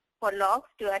for logs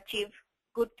to achieve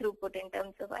good throughput in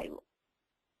terms of I/O.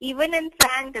 Even in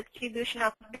SAN, distribution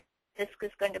of disk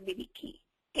is going to be the key.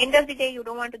 End of the day, you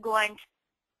don't want to go and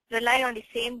rely on the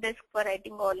same disk for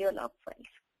writing all your log files.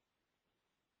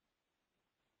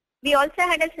 We also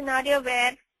had a scenario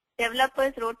where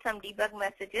developers wrote some debug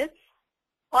messages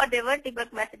or there were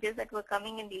debug messages that were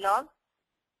coming in the log.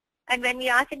 And when we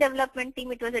asked the development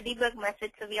team, it was a debug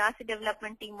message. So we asked the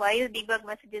development team, why is debug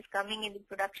messages coming in the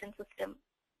production system?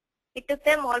 It took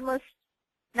them almost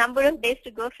number of days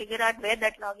to go figure out where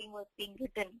that logging was being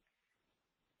written.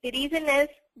 The reason is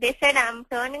they said, I'm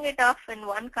turning it off in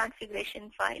one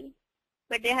configuration file,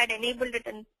 but they had enabled it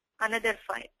in another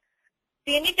file.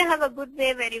 So you need to have a good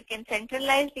way where you can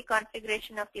centralize the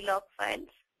configuration of the log files.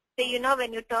 So you know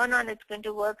when you turn on, it's going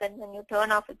to work, and when you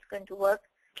turn off, it's going to work,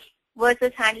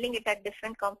 versus handling it at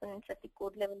different components at the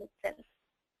code level itself.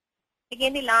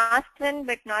 Again, the last one,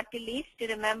 but not the least, to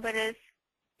remember is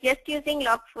just using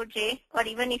log4j, or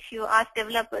even if you ask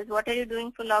developers, what are you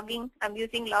doing for logging? I'm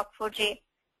using log4j.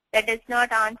 That does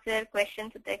not answer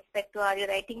questions with respect to are you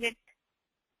writing it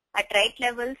at right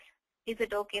levels? Is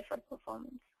it okay for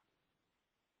performance?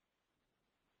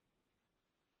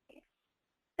 Okay.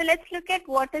 So let's look at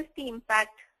what is the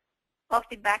impact of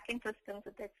the backend systems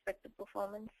with respect to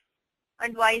performance,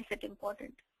 and why is it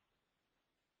important?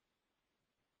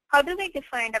 How do we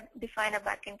define a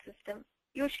backend system?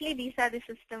 Usually these are the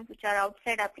systems which are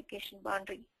outside application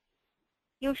boundary.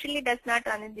 Usually does not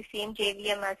run in the same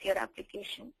JVM as your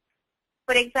application.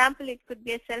 For example, it could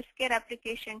be a self-care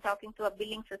application talking to a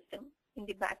billing system in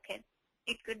the backend.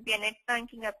 It could be a net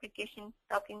banking application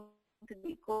talking to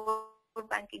the core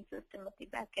banking system of the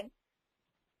backend.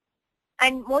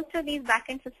 And most of these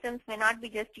backend systems may not be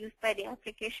just used by the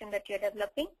application that you're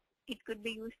developing. It could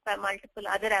be used by multiple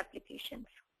other applications.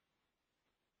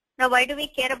 Now, why do we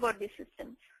care about these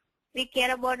systems? We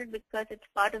care about it because it's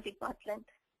part of the path length.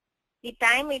 The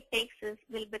time it takes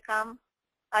will become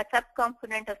a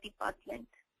subcomponent of the path length.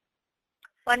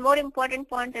 One more important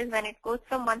point is when it goes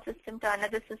from one system to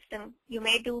another system, you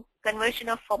may do conversion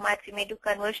of formats, you may do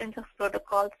conversions of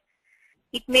protocols.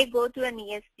 It may go to an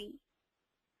ESB.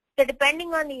 So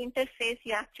depending on the interface,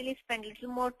 you actually spend little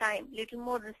more time, little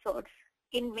more resource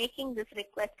in making this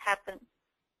request happen.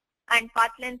 And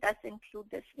path length does include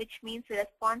this, which means the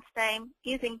response time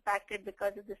is impacted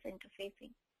because of this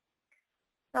interfacing.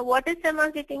 Now, what are some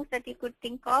of the things that you could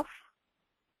think of?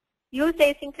 Use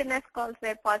asynchronous calls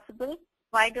where possible.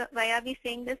 Why are we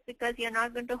saying this? Because you're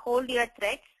not going to hold your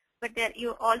threads, but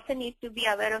you also need to be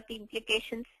aware of the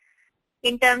implications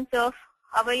in terms of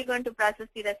how are you going to process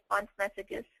the response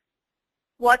messages.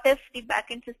 What if the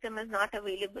backend system is not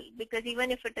available? Because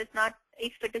even if it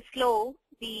is slow,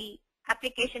 the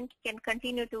application can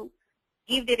continue to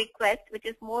give the request, which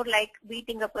is more like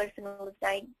beating a person who is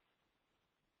dying.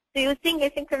 So using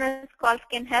asynchronous calls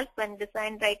can help when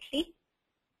designed rightly,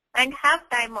 and have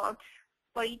timeouts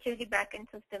for each of the backend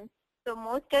systems. So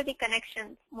most of the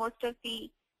connections, most of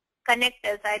the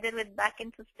connectors, either with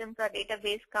backend systems or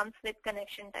database, comes with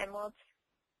connection timeouts.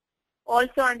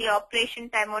 Also on the operation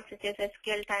timeouts, such as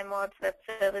SQL timeouts, web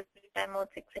service timeouts,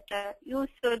 etc., use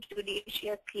so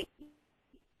judiciously.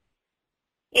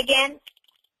 Again,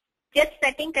 just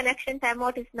setting connection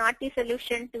timeout is not the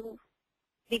solution to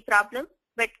the problem,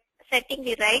 but setting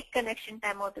the right connection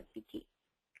timeout is the key.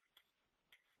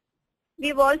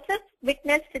 We've also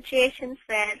witnessed situations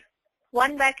where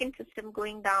one backend system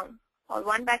going down or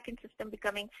one backend system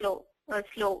becoming slow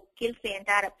kills the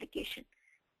entire application.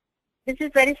 This is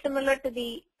very similar to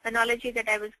the analogy that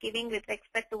I was giving with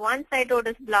respect to one side road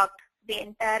is blocked, the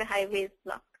entire highway is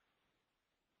blocked,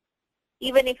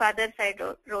 even if other side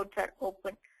roads are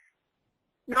open.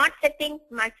 Not setting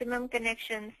maximum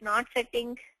connections, not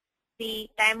setting the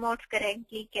timeouts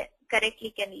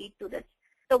correctly can lead to this.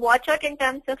 So watch out in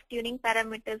terms of tuning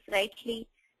parameters rightly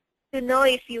to know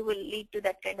if you will lead to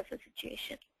that kind of a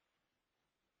situation.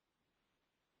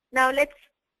 Now let's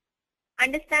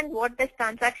understand what does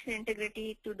transaction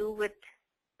integrity to do with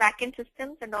backend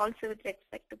systems and also with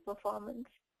respect to performance.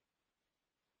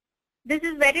 This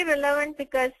is very relevant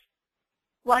because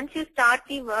once you start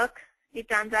the work, the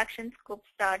transaction scope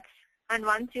starts, and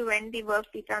once you end the work,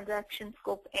 the transaction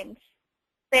scope ends.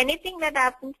 So anything that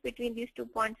happens between these 2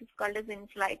 points is called as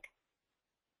in-flight.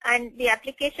 And the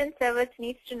application service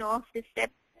needs to know of the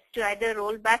steps to either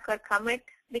roll back or commit,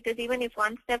 because even if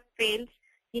one step fails,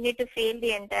 you need to fail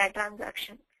the entire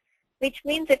transaction, which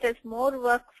means it is more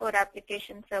work for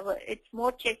application server. It's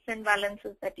more checks and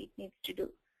balances that it needs to do.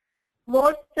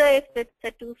 More so if it's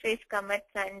a two-phase commits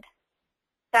and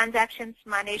transactions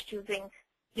managed using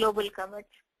global commits.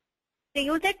 So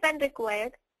use it when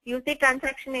required. Use the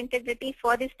transaction integrity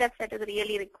for the steps that is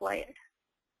really required.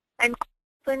 And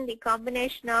often the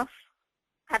combination of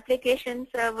application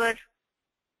server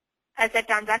as a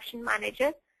transaction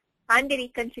manager and the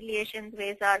reconciliation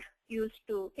ways are used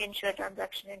to ensure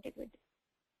transaction integrity.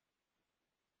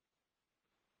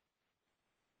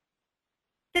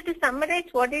 So to summarize,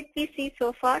 what did we see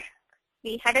so far?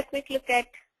 We had a quick look at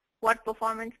what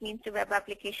performance means to web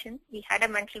application. We had a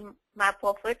mental map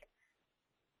of it.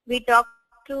 We talked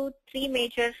through three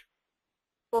major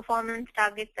performance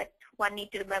targets that one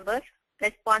need to remember: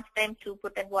 response time,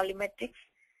 throughput, and volumetrics.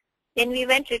 Then we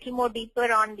went a little more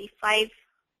deeper on the 5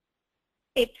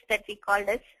 tips that we called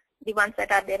as the ones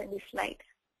that are there in this slide.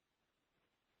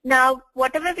 Now,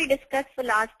 whatever we discussed for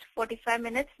last 45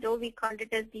 minutes, though we called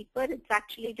it as deeper, it's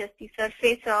actually just the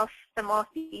surface of some of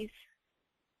these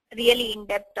really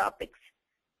in-depth topics.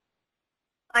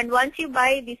 And once you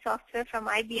buy the software from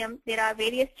IBM, there are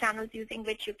various channels using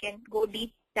which you can go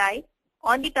deep dive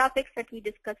on the topics that we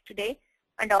discussed today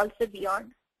and also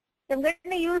beyond. So I'm going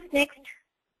to use next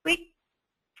quick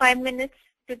 5 minutes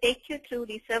to take you through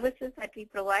the services that we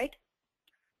provide.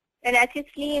 And as you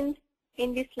see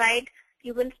in this slide,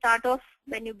 you will start off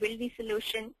when you build the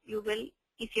solution. You will,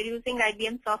 if you're using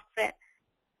IBM software,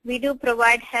 we do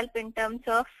provide help in terms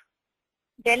of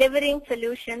delivering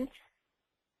solutions,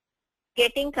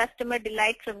 getting customer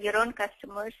delight from your own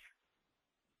customers,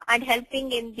 and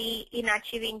helping in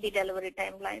achieving the delivery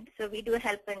timeline. So we do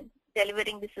help in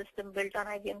delivering the system built on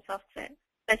IBM software,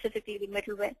 specifically the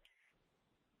middleware.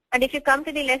 And if you come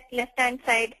to the left-hand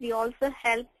side, we also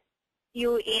help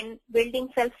you in building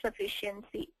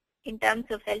self-sufficiency in terms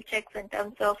of health checks, in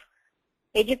terms of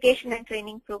education and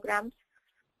training programs.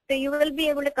 So you will be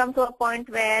able to come to a point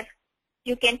where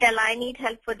you can tell, I need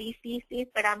help for these,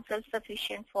 but I'm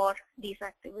self-sufficient for these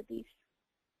activities.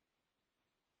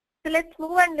 So let's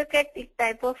move and look at the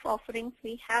type of offerings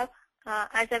we have.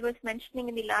 As I was mentioning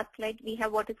in the last slide, we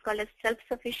have what is called as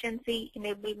self-sufficiency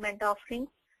enablement offerings.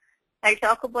 I'll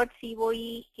talk about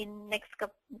COE in next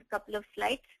couple of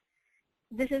slides.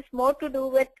 This is more to do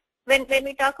with, when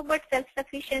we talk about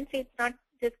self-sufficiency, it's not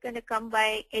just going to come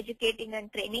by educating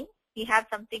and training. We have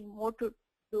something more to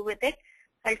do with it.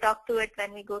 I'll talk to it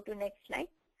when we go to next slide.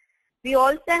 We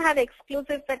also have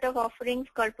exclusive set of offerings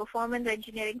called performance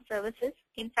engineering services.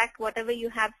 In fact, whatever you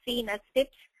have seen as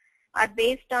tips are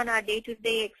based on our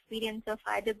day-to-day experience of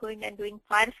either going and doing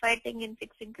firefighting and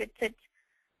fixing grid sets,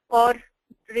 or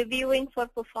reviewing for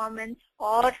performance,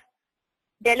 or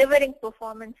delivering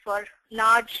performance for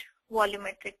large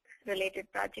volumetric related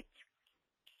projects.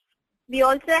 We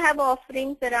also have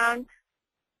offerings around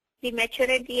the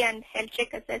maturity and health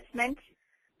check assessments.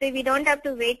 So we don't have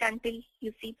to wait until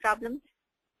you see problems.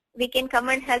 We can come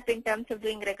and help in terms of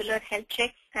doing regular health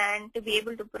checks and to be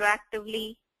able to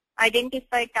proactively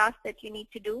identify tasks that you need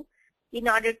to do in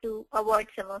order to avoid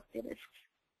some of the risks.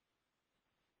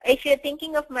 If you're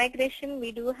thinking of migration,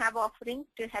 we do have offerings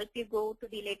to help you go to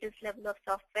the latest level of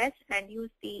software and use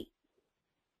the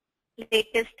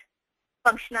latest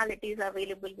functionalities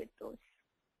available with those.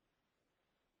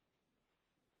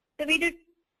 So we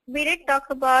did talk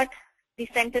about the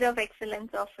Center of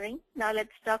Excellence offering. Now let's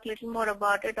talk a little more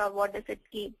about it, or what does it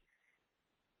give.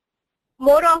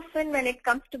 More often when it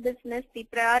comes to business, the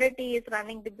priority is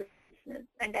running the business,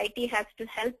 and IT has to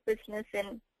help business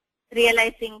in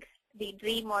realizing the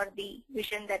dream or the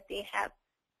vision that they have.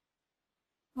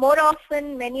 More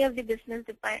often, many of the business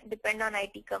depend on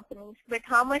IT companies, but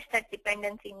how much that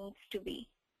dependency needs to be.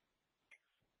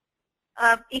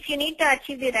 If you need to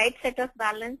achieve the right set of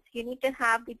balance, you need to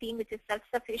have the team which is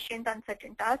self-sufficient on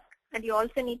certain tasks, and you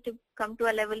also need to come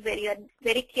to a level where you are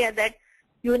very clear that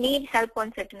you need help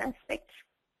on certain aspects.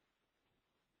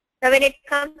 Now, when it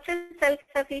comes to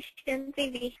self-sufficiency,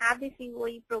 we have the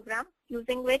COE program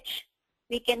using which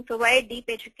we can provide deep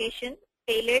education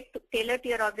tailored to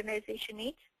your organization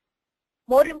needs.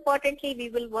 More importantly, we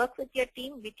will work with your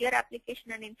team, with your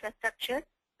application and infrastructure.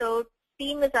 So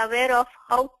team is aware of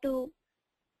how to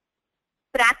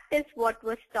practice what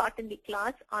was taught in the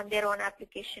class on their own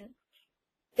application.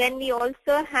 Then we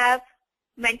also have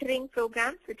mentoring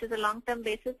programs, which is a long-term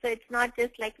basis. So it's not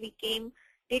just like we came,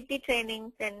 did the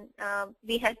training, then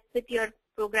we help with your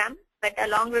program, but a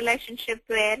long relationship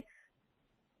where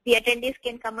the attendees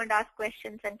can come and ask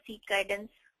questions and seek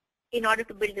guidance in order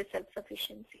to build the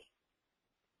self-sufficiency.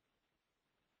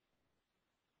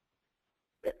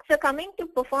 So coming to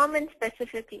performance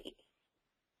specifically,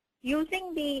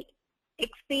 using the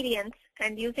experience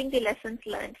and using the lessons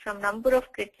learned from number of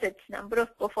grid sets, number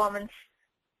of performance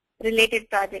related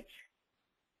projects,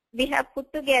 we have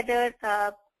put together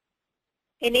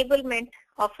enablement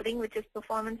offering, which is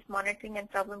performance monitoring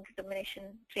and problem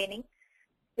determination training,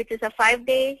 which is a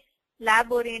 5-day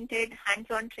lab-oriented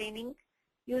hands-on training,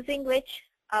 using which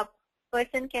a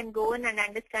person can go in and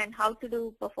understand how to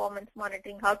do performance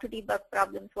monitoring, how to debug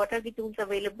problems, what are the tools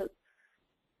available,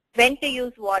 when to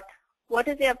use what what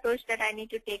is the approach that I need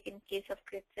to take in case of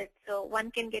grid set? So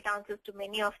one can get answers to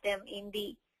many of them in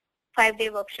the 5-day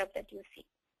workshop that you see.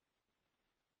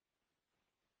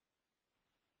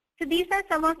 So these are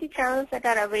some of the channels that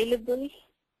are available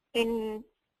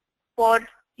for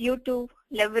you to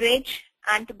leverage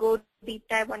and to go deep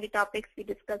dive on the topics we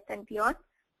discussed and beyond.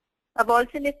 I've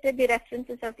also listed the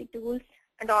references of the tools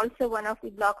and also one of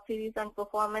the blog series on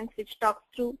performance, which talks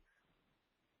through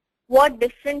what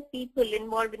different people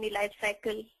involved in the life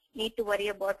cycle need to worry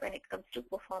about when it comes to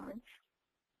performance.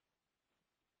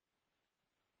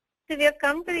 So we have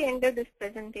come to the end of this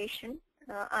presentation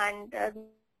and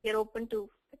we are open to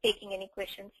taking any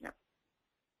questions now.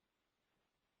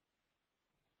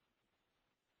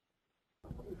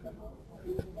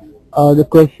 The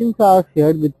questions are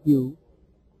shared with you.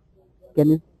 Can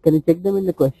you check them in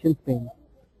the questions pane?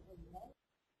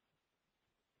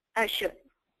 Sure.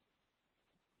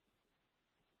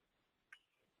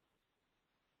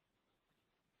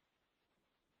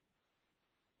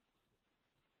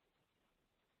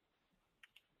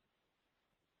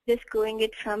 Just going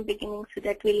it from beginning so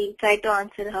that we'll try to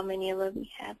answer how many ever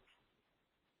we have.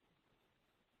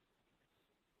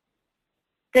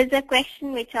 There's a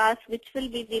question which asks which will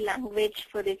be the language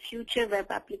for the future web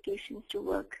applications to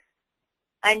work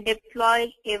and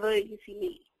deploy ever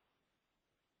easily.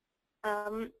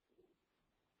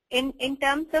 In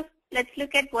terms of, let's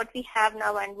look at what we have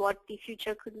now and what the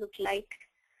future could look like.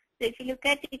 So if you look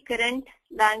at the current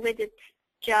language, it's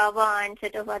Java and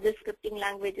set of other scripting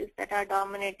languages that are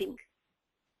dominating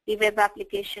the web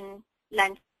application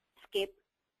landscape.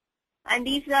 And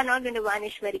these are not going to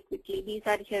vanish very quickly. These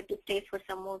are here to stay for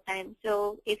some more time.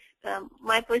 So if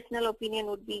my personal opinion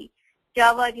would be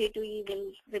Java J2E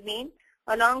will remain.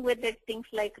 Along with it, things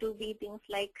like Ruby, things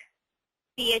like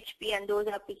PHP, and those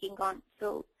are picking on.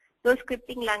 So those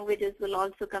scripting languages will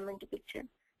also come into picture.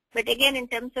 But again, in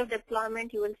terms of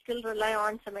deployment, you will still rely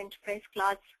on some enterprise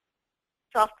class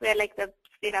software like the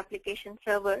WebSphere application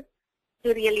server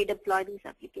to really deploy these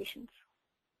applications.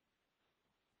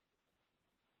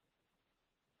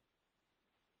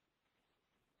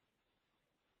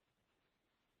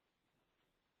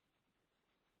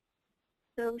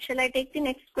 So shall I take the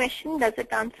next question? Does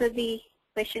it answer the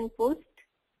question posed?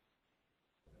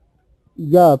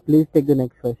 Yeah, please take the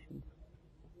next question.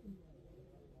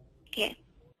 Okay.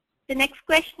 The next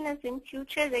question is, in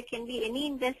future, there can be any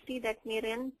industry that may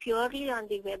run purely on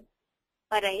the web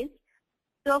arise.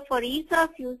 So for ease of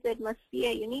use, there must be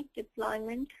a unique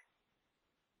deployment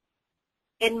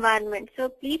environment. So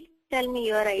please tell me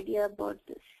your idea about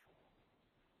this.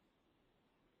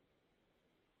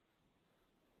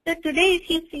 So today, if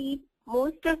you see,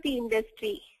 most of the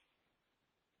industry,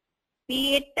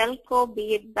 be it telco,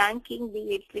 be it banking,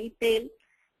 be it retail,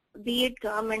 be it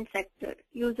government sector,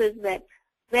 uses web.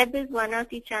 Web is one of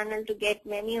the channels to get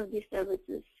many of these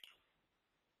services.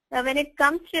 Now, when it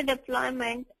comes to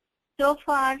deployment, so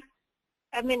far,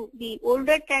 I mean, the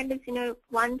older trend is,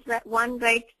 one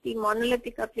writes the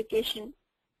monolithic application,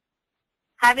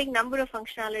 having number of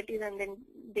functionalities, and then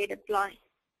they deploy.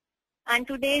 And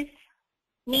today's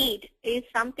need is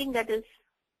something that is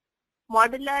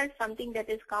modular, something that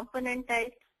is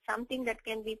componentized, something that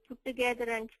can be put together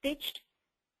and stitched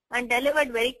and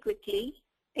delivered very quickly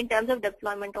in terms of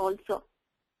deployment also.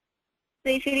 So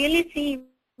if you really see,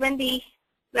 when the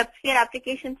WebSphere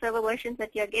application server versions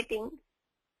that you are getting,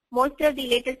 most of the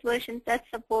latest versions that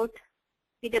support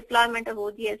the deployment of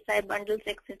OGSI bundles,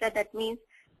 etc. That means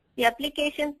the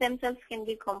applications themselves can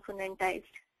be componentized,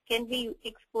 can be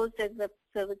exposed as web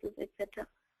services, etc.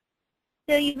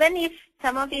 So even if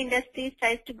some of the industries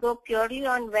tries to go purely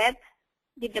on web,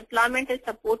 the deployment is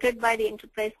supported by the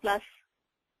enterprise class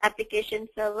application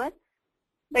server.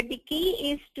 But the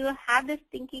key is to have this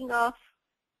thinking of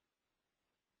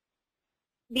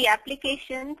the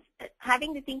applications,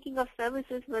 having the thinking of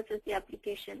services versus the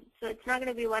application. So it's not going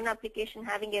to be one application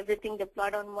having everything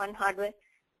deployed on one hardware.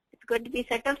 It's going to be a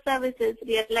set of services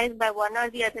realized by one or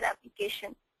the other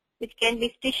application, which can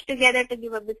be stitched together to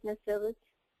give a business service.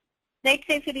 Let's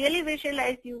say if you really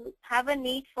visualize, you have a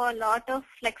need for a lot of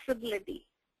flexibility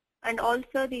and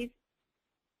also the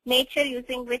nature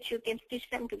using which you can stitch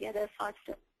them together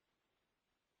faster.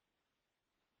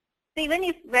 So even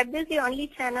if web is the only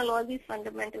channel, all these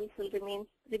fundamentals will remain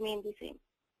the same.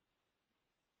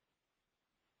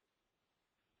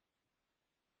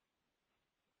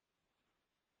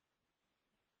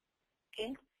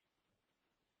 Okay.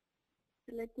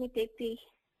 So let me take the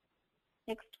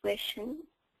next question.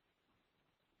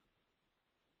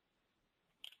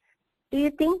 Do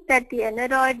you think that the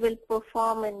Android will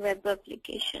perform in web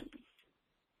applications?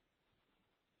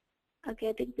 Okay,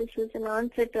 I think this is an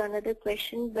answer to another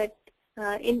question, but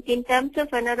in terms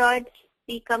of Android,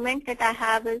 the comment that I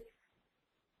have is,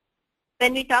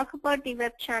 when we talk about the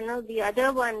web channel, the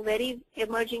other one very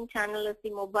emerging channel is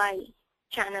the mobile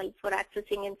channel for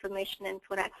accessing information and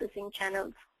for accessing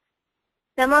channels.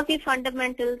 Some of the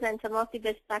fundamentals and some of the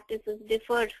best practices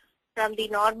differ from the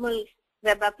normal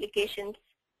web applications,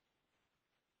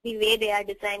 the way they are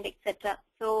designed, etc.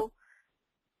 So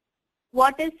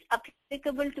what is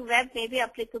applicable to web may be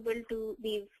applicable to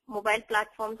the mobile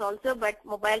platforms also, but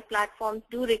mobile platforms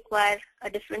do require a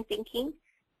different thinking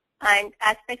and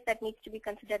aspects that needs to be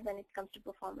considered when it comes to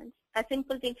performance. A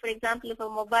simple thing, for example, if a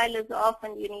mobile is off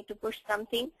and you need to push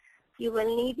something, you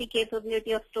will need the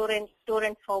capability of store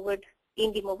and forward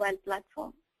in the mobile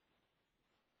platform.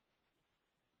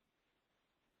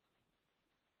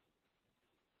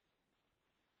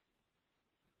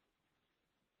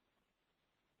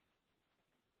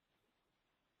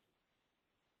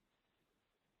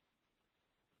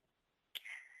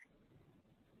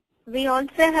 We also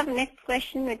have next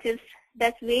question, which is,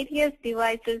 does various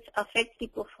devices affect the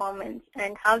performance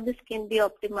and how this can be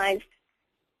optimized?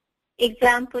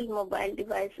 Example, mobile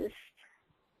devices.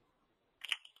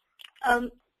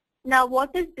 Now,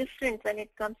 what is different when it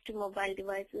comes to mobile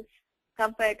devices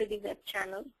compared to the web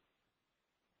channel?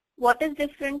 What is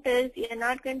different is you're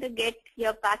not going to get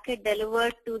your packet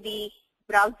delivered to the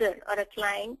browser or a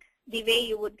client the way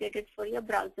you would get it for your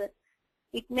browser.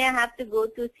 It may have to go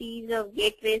through series of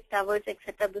gateways, towers,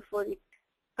 etc. before it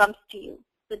comes to you.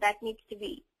 So that needs to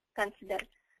be considered.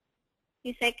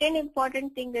 The second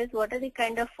important thing is what are the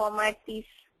kind of formats these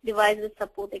devices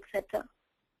support, etc.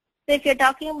 So if you're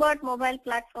talking about mobile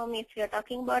platform, if you're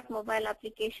talking about mobile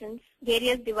applications,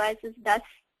 various devices does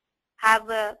have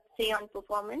a say on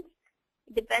performance.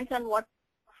 It depends on what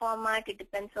format, it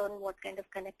depends on what kind of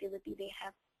connectivity they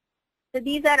have. So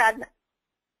these are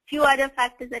few other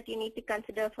factors that you need to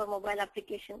consider for mobile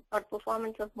application or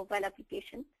performance of mobile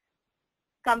application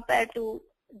compared to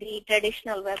the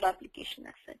traditional web application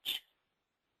as such.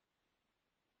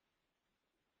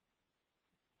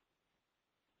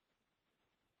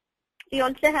 We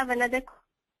also have another,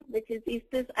 which is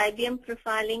this IBM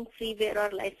profiling freeware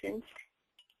or licensed?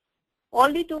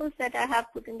 All the tools that I have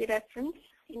put in the reference,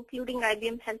 including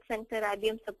IBM Health Center,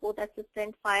 IBM Support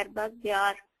Assistant, Firebug, they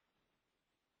are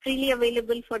freely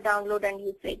available for download and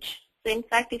usage. So in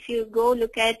fact, if you go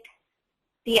look at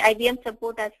the IBM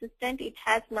Support Assistant, it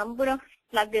has number of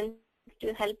plugins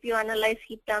to help you analyze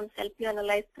heap dumps, help you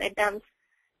analyze thread dumps,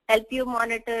 help you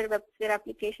monitor WebSphere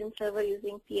application server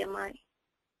using PMI.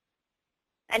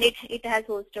 And it has a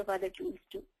host of other tools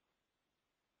too.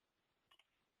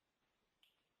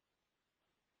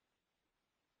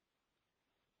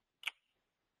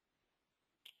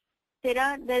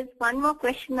 There's one more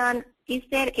question on, is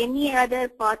there any other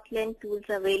path length tools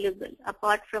available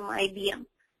apart from IBM?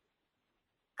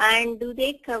 And do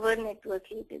they cover network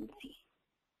latency?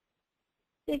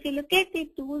 So if you look at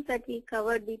the tools that we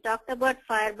covered, we talked about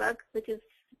Firebug, which is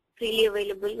freely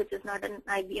available, which is not an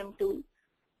IBM tool.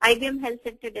 IBM Health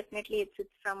Center, definitely it's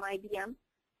from IBM.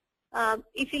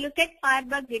 If you look at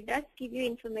Firebug, it does give you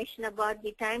information about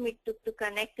the time it took to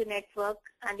connect to network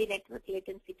and the network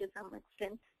latency to some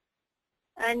extent.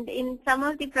 And in some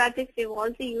of the projects, we've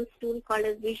also used a tool called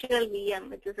as Visual VM,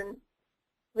 which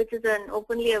is an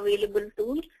openly available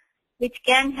tool, which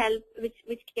can help,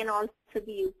 which can also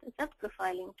be used as a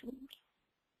profiling tool.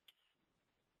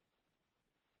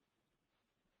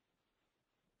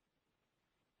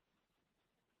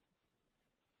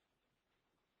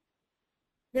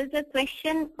 There's a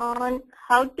question on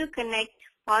how to connect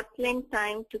path length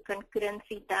time to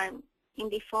concurrency time in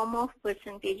the form of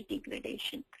percentage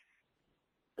degradation.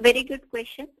 Very good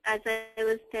question. As I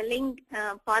was telling,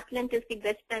 path length is the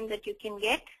best time that you can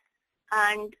get,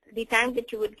 and the time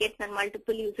that you would get when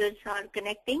multiple users are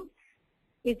connecting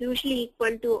is usually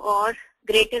equal to or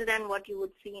greater than what you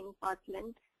would see in path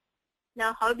length.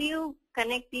 Now, how do you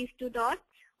connect these two dots?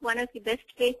 One of the best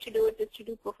ways to do it is to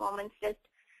do performance test.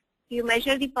 You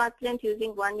measure the path length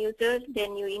using one user,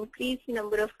 then you increase the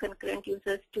number of concurrent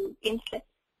users to instead.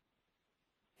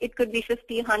 It could be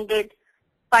 50, 100,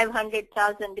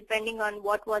 500,000, depending on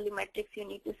what volumetrics you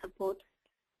need to support.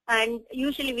 And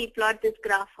usually we plot this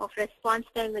graph of response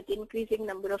time with increasing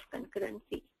number of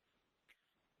concurrency.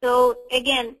 So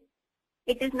again,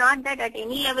 it is not that at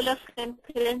any level of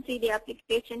concurrency the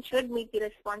application should meet the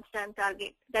response time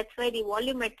target. That's why the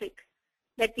volumetric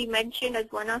that we mentioned as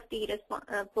one of the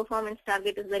performance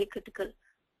target is very critical.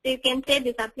 So you can say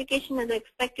this application is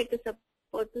expected to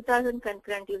support 2,000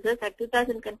 concurrent users. At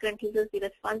 2,000 concurrent users, the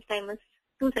response time is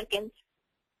 2 seconds.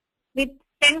 With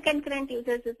 10 concurrent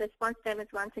users if response time is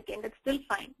 1 second, that's still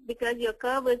fine because your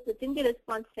curve is within the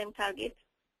response time target,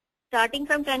 starting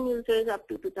from 10 users up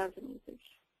to 2,000 users.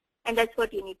 And that's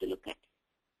what you need to look at.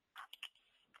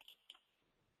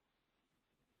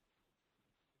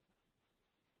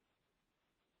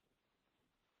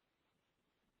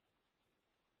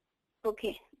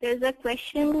 Okay, there's a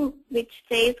question which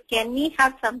says, can we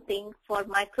have something for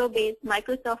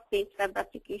Microsoft-based web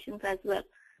applications as well?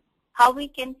 How we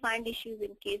can find issues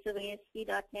in case of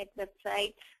ASP.NET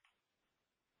websites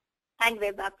and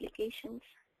web applications.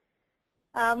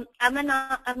 I'm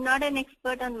not an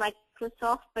expert on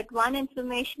Microsoft, but one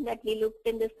information that we looked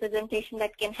in this presentation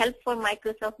that can help for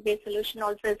Microsoft-based solution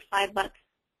also is Firebug.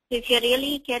 So if you're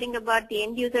really caring about the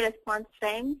end-user response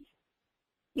times,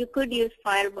 you could use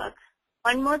Firebug.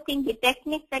 One more thing, the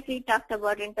techniques that we talked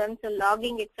about in terms of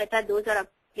logging, etc., those are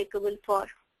applicable for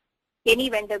any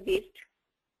vendor-based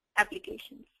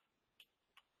applications.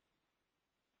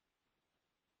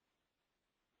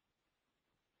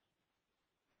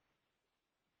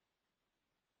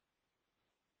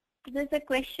 There's a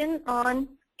question on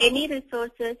any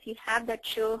resources you have that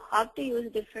show how to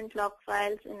use different log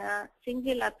files in a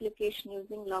single application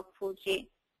using log4j.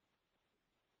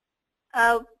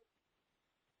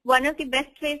 One of the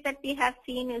best ways that we have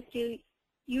seen is to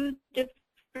use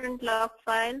different log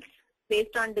files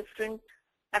based on different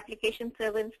application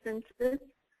server instances,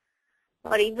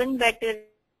 or even better,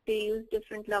 to use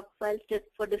different log files just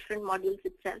for different modules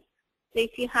itself. So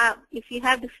if you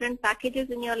have different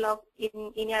packages in your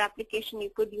in your application,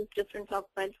 you could use different log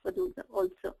files for those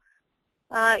also.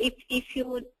 If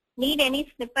you need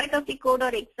any snippet of the code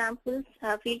or examples,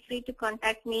 feel free to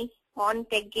contact me on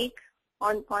TechGig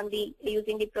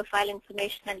using the profile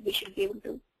information, and we should be able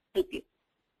to help you.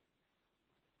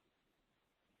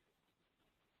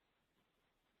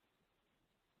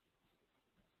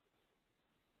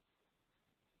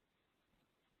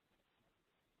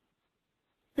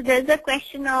 So there's a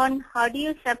question on how do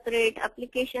you separate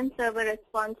application server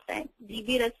response time,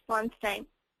 DB response time,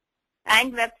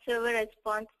 and web server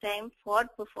response time for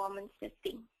performance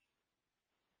testing.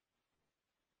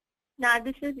 Now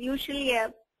this is usually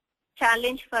a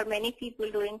challenge for many people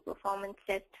doing performance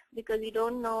test because you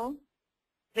don't know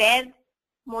where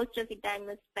most of the time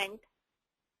is spent.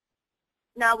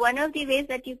 Now one of the ways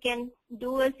that you can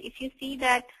do is, if you see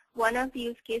that one of the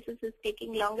use cases is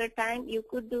taking longer time, you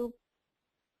could do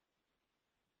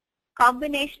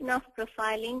combination of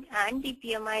profiling and the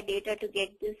PMI data to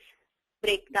get this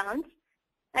breakdowns.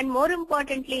 And more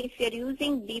importantly, if you're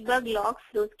using debug logs,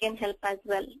 those can help as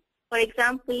well. For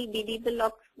example, the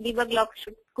debug logs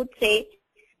could say,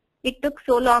 it took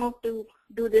so long to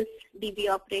do this DB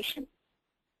operation.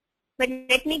 But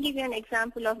let me give you an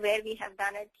example of where we have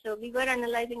done it. So we were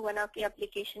analyzing one of the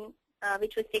applications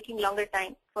which was taking longer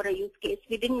time for a use case.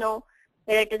 We didn't know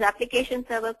whether it was application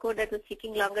server code that was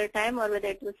taking longer time or whether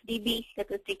it was DB that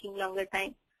was taking longer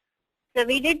time. So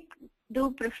we did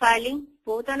do profiling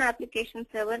both on application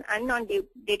server and on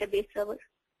database server.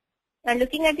 And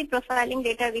looking at the profiling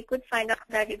data, we could find out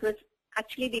that it was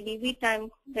actually the DB time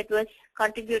that was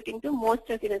contributing to most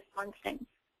of the response times.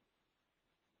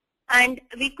 And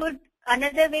we could,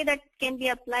 another way that can be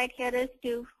applied here is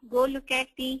to go look at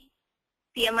the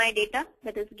PMI data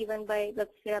that is given by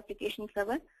WebSphere application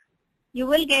server. You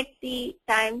will get the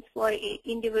times for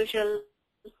individual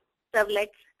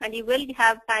servlets, and you will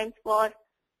have times for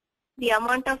the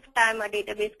amount of time a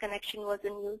database connection was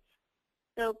in use.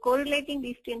 So correlating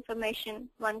these two information,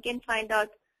 one can find out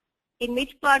in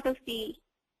which part of the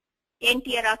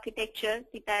n-tier architecture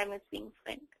the time is being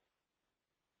spent.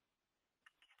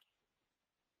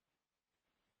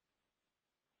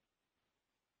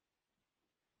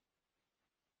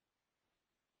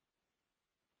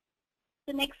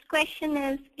 The next question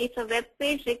is, if a web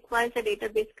page requires a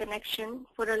database connection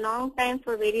for a long time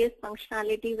for various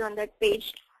functionalities on that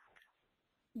page,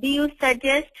 do you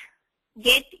suggest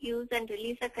get, use, and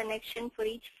release a connection for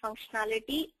each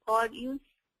functionality, or use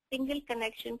single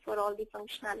connection for all the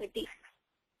functionality?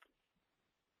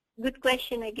 Good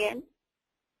question again.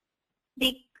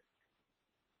 The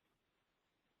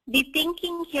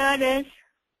thinking here is,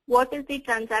 what is the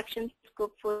transaction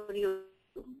scope for you?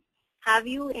 Have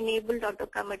you enabled auto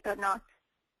commit or not?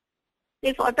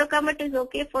 If auto commit is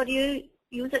okay for you,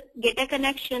 get a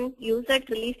connection, use it,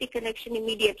 release the connection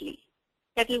immediately.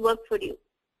 That will work for you.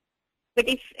 But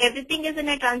if everything is in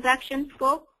a transaction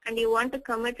scope and you want to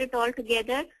commit it all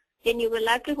together, then you will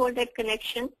have to hold that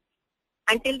connection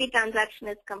until the transaction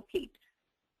is complete.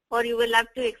 Or you will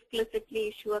have to explicitly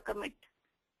issue a commit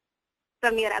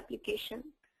from your application.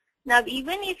 Now,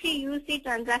 even if you use the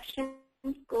transaction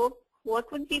scope,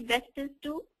 what would be best is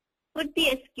to put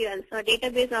the SQLs or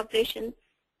database operations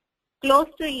close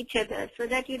to each other so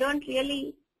that you don't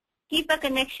really keep a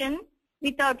connection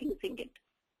without using it.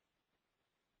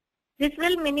 This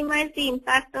will minimize the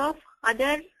impact of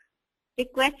other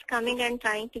requests coming and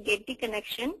trying to get the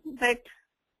connection, but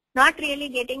not really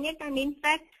getting it, and in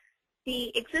fact,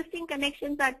 the existing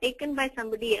connections are taken by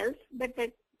somebody else, but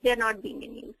they're not being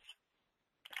in use.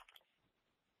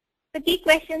 The key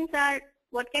questions are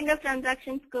what kind of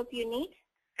transaction scope you need,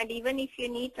 and even if you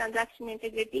need transaction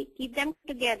integrity, keep them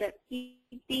together.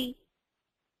 Keep the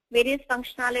various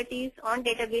functionalities on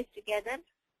database together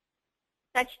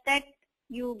such that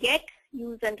you get,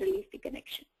 use, and release the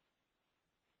connection.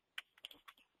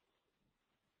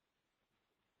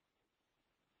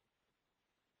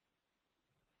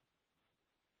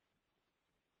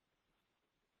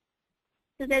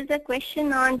 So there's a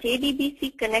question on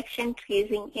JDBC connection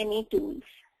tracing, any tools.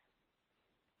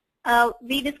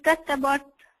 We discussed about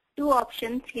two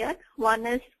options here. One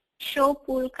is show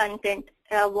pool content,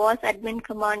 was admin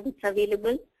command is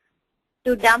available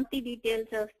to dump the details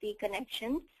of the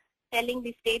connections, telling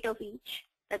the state of each.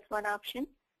 That's one option.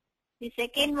 The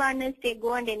second one is they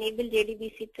go and enable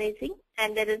JDBC tracing,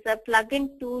 and there is a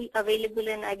plugin tool available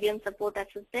in IBM Support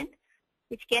Assistant,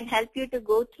 which can help you to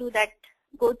go through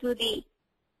the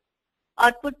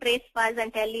output trace files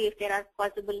and tell you if there are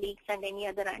possible leaks and any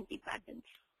other anti-patterns.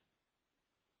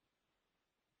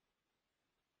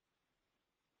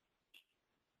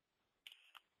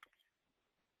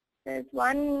 There's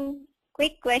one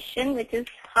quick question, which is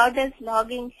how does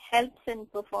logging helps in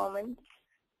performance?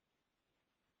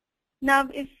 Now,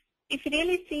 if you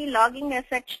really see, logging as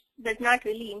such does not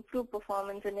really improve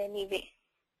performance in any way.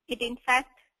 It in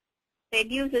fact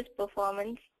reduces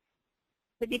performance.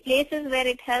 But the places where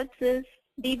it helps is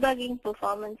debugging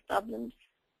performance problems.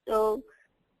 So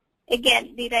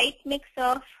again, the right mix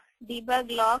of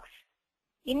debug logs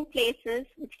in places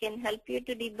which can help you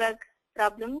to debug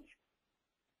problems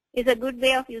is a good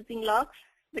way of using logs.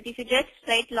 But if you just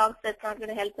write logs, that's not going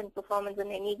to help in performance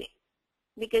in any way,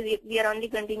 because we are only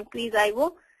going to increase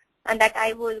I/O, and that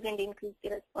I/O is going to increase the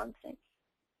response time.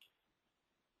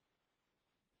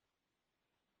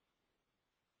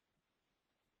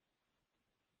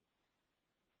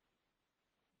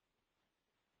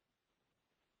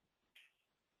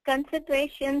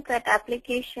 Considerations at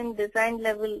application design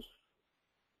level.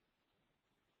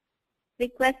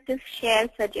 Request to share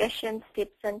suggestions,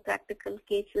 tips, and practical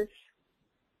cases.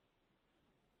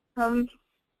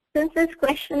 Since this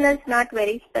question is not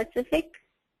very specific,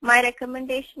 my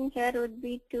recommendation here would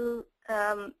be to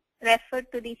refer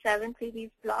to the 7 series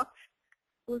blocks,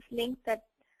 whose link that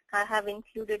I have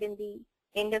included in the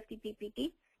end of the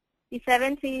PPT. The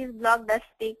 7 series block does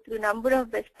take through a number of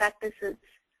best practices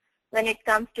when it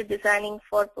comes to designing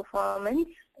for performance.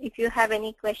 If you have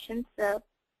any questions,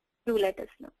 do let us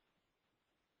know.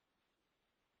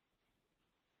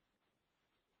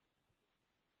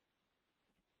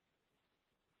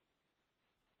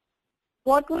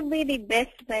 What would be the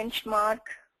best benchmark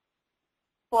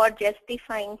for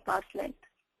justifying path length?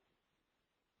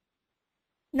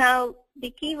 Now, the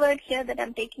key word here that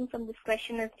I'm taking from this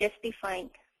question is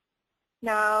justifying.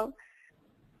 Now,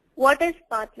 what is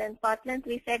path length? Path length,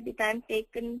 we said, the time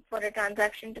taken for a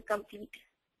transaction to complete.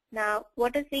 Now,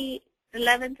 what is the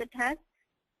relevance it has?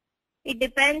 It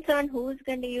depends on who's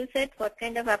going to use it, what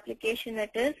kind of application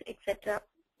it is, etc.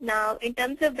 Now, in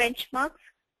terms of benchmarks,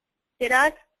 there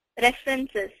are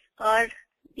references or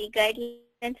the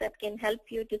guidelines that can help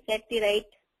you to set the right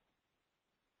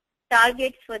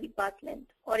targets for the path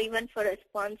length or even for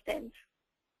response times.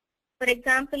 For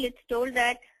example, it's told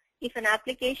that if an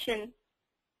application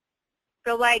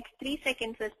provides 3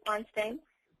 seconds response time,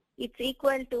 it's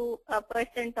equal to a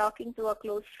person talking to a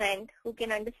close friend who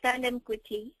can understand him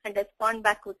quickly and respond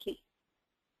back quickly.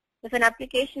 If an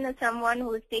application is someone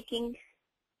who is taking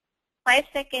 5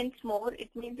 seconds more, it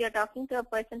means you're talking to a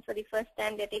person for the first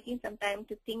time, they're taking some time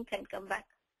to think and come back.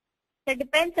 So it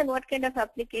depends on what kind of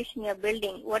application you're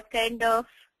building, what kind of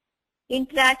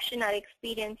interaction or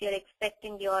experience you're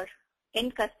expecting your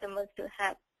end customers to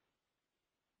have.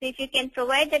 So if you can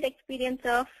provide that experience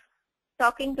of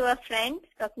talking to a friend,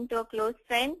 talking to a close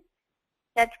friend,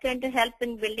 that's going to help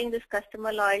in building this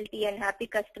customer loyalty and happy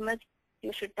customers,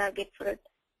 you should target for it.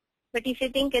 But if you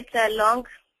think it's a long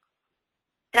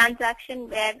transaction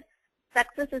where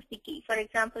success is the key, for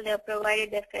example, they have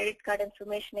provided their credit card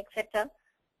information, etc.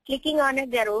 Clicking on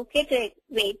it, they're okay to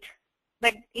wait,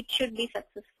 but it should be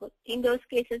successful. In those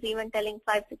cases, even telling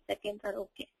 5 to 6 seconds are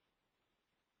okay.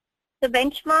 The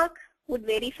benchmark would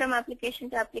vary from application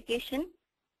to application.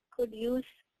 Could use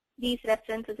these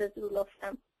references as rule of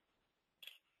thumb.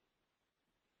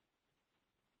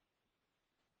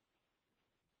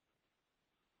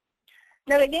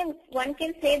 Now again, one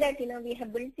can say that, we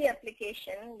have built the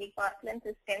application, the path length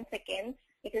is 10 seconds.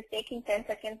 It is taking 10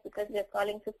 seconds because we are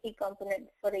calling 50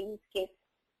 components for a use case.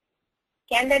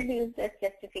 Can that be used as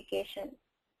justification?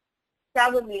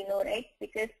 Probably no, right?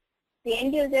 Because the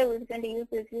end user who is going to use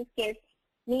this use case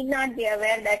need not be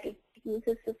aware that it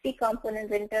uses 50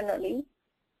 components internally,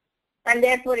 and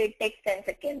therefore it takes 10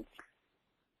 seconds.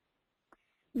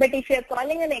 But if you're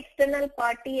calling an external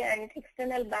party and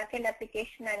external backend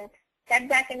application, and that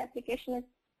backend application is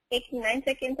taking 9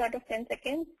 seconds out of 10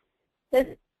 seconds,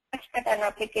 there's much that an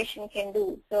application can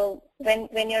do. So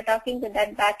when you're talking to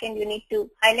that backend, you need to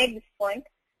highlight this point,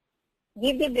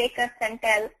 give the breakers and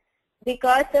tell,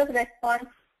 because of response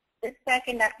this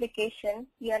backend application,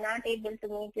 you are not able to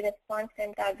meet the response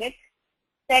and targets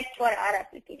set for our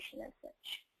application as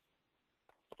such.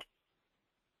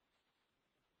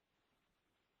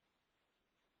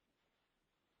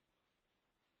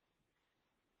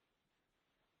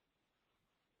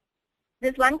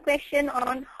 There's one question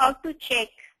on how to check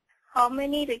how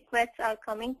many requests are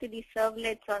coming to the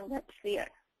servlets on WebSphere.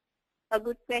 A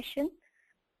good question.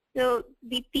 So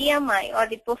the PMI, or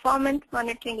the performance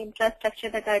monitoring infrastructure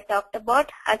that I talked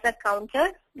about, has a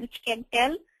counter which can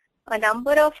tell a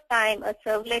number of time a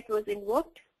servlet was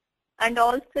invoked and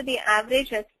also the average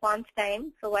response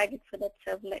time provided for that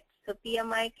servlet. So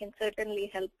PMI can certainly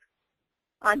help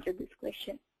answer this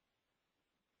question.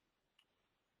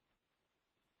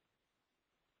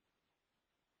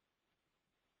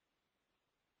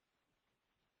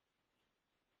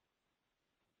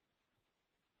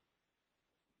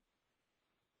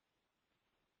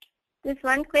 There's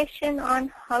one question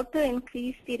on how to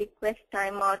increase the request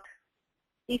timeout.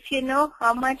 If you know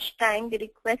how much time the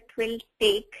request will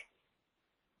take,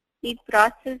 the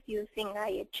process using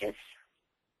IHS.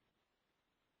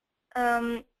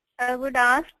 I would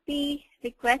ask the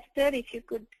requester if you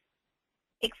could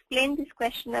explain this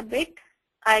question a bit.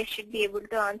 I should be able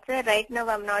to answer. Right now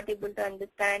I'm not able to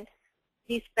understand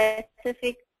the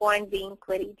specific point being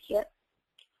queried here.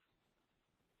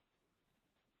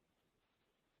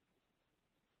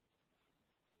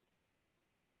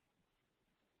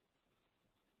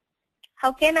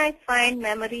 How can I find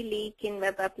memory leak in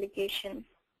web application?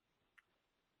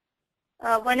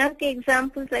 One of the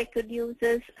examples I could use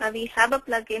is we have a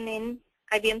plugin in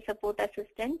IBM Support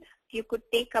Assistant. You could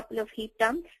take a couple of heap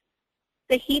dumps.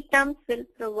 The heap dumps will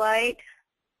provide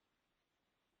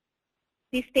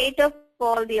the state of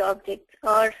all the objects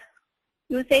or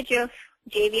usage of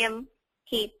JVM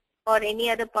heap or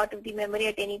any other part of the memory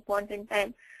at any point in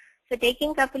time. So taking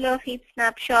a couple of heap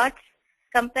snapshots,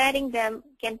 comparing them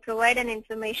can provide an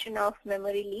information of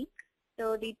memory leak.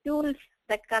 So the tools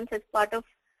that comes as part of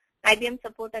IBM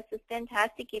Support Assistant has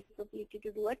the capability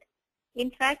to do it.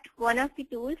 In fact, one of the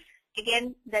tools,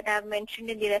 again, that I've mentioned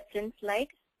in the reference slide,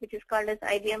 which is called as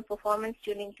IBM Performance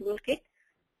Tuning Toolkit.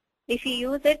 If you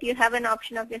use it, you have an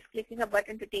option of just clicking a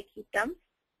button to take heap dumps.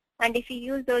 And if you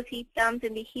use those heap dumps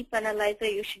in the heap analyzer,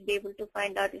 you should be able to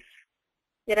find out if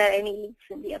there are any leaks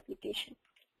in the application.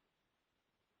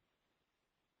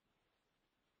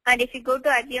 And if you go to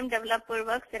IBM Developer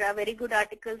Works, there are very good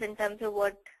articles in terms of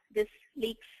what this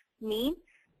leaks mean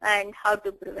and how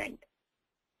to prevent.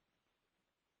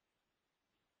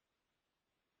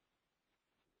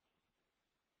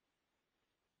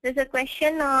 There's a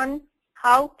question on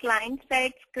how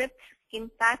client-side scripts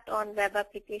impact on web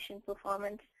application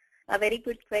performance. A very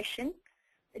good question.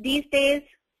 These days,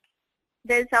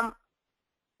 there's some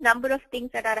number of things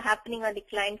that are happening on the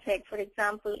client side. For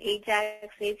example, AJAX,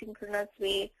 asynchronous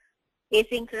wait,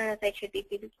 asynchronous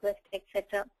HTTP request,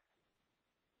 etc.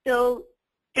 So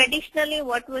traditionally,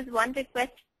 what was one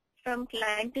request from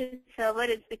client to server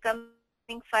is becoming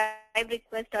 5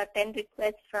 requests or 10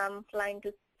 requests from client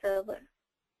to server.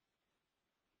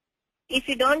 If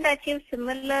you don't achieve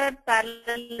similar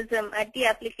parallelism at the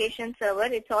application server,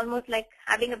 it's almost like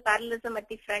having a parallelism at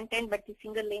the front end but the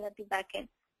single lane at the back end.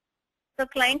 So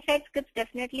client-side scripts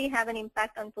definitely have an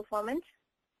impact on performance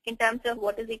in terms of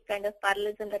what is the kind of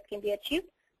parallelism that can be achieved.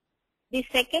 The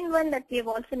second one that we have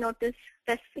also noticed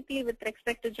specifically with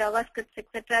respect to JavaScript,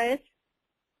 etc., is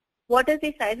what is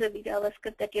the size of the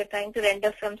JavaScript that you're trying to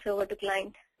render from server to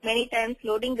client. Many times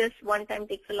loading this one time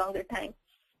takes a longer time.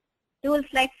 Tools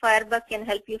like Firebug can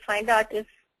help you find out if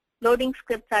loading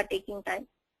scripts are taking time.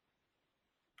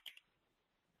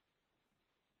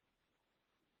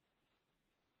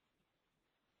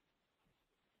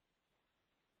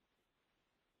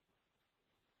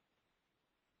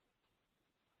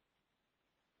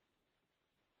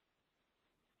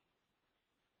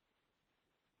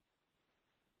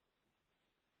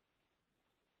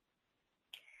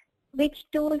 Which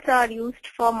tools are used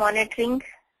for monitoring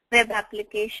web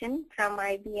application from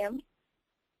IBM?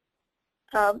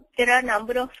 There are a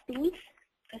number of tools.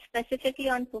 Specifically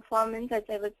on performance, as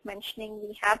I was mentioning,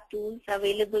 we have tools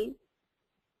available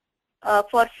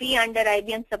for free under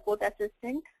IBM Support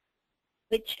Assistant,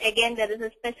 which again there is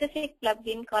a specific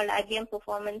plugin called IBM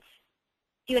Performance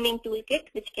Tuning Toolkit,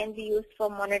 which can be used for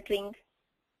monitoring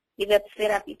the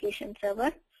WebSphere application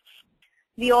server.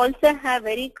 We also have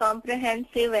very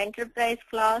comprehensive enterprise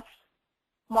class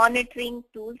monitoring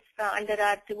tools under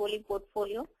our Tivoli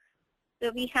portfolio.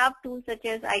 So we have tools such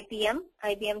as ITM,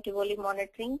 IBM Tivoli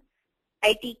Monitoring,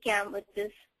 ITCAM, which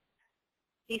is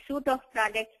the suite of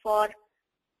products for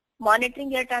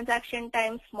monitoring your transaction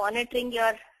times, monitoring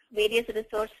your various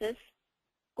resources,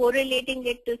 correlating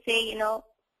it to say,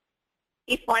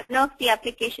 if one of the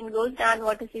application goes down,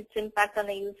 what is its impact on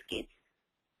a use case.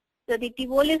 So the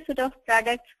Tivoli suite of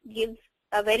products gives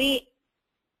a very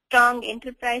strong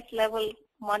enterprise level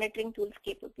monitoring tools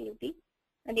capability.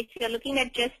 And if you're looking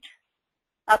at just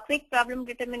a quick problem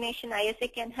determination, ISA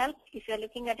can help. If you're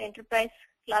looking at enterprise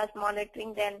class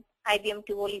monitoring, then IBM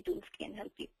Tivoli tools can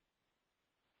help you.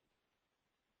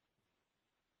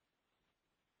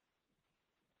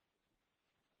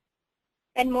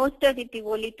 And most of the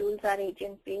Tivoli tools are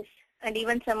agent-based, and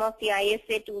even some of the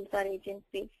ISA tools are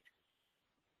agent-based.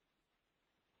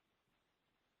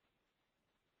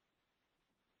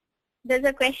 There's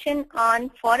a question on,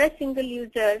 for a single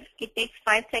user, it takes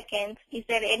 5 seconds. Is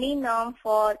there any norm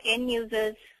for end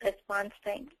user's response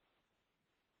time?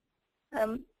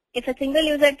 If a single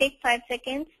user takes 5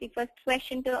 seconds, the first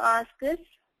question to ask is,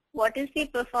 what is the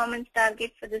performance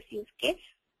target for this use case?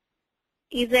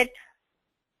 Is it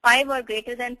 5 or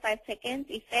greater than 5 seconds?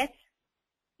 If yes,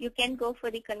 you can go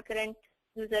for the concurrent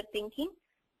user thinking.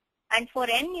 And for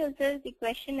end users, the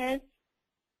question is,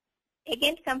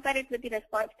 again, compare it with the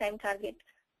response time target.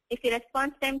 If the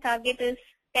response time target is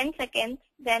 10 seconds,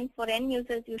 then for end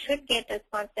users, you should get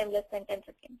response time less than 10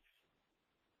 seconds.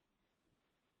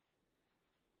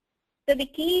 So the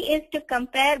key is to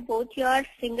compare both your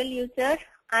single user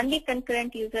and the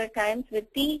concurrent user times with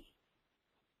the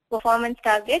performance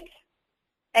targets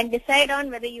and decide on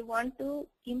whether you want to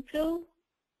improve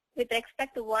with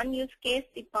respect to one use case,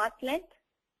 the path length,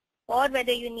 or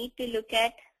whether you need to look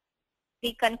at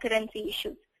the concurrency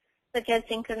issues, such as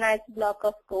synchronized block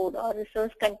of code or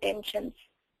resource contentions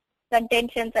at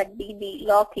DB,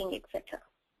 locking, etc.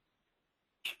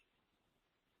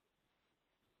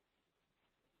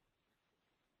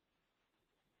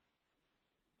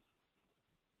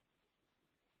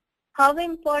 How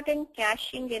important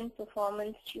caching in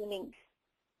performance tuning?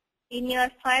 In your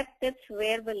 5 tips,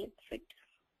 where will it fit?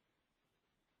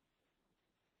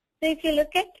 So if you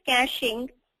look at caching,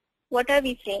 what are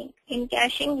we saying? In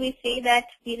caching, we say that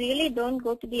we really don't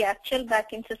go to the actual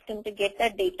backend system to get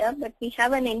that data, but we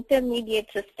have an intermediate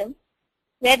system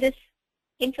where this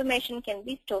information can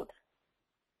be stored.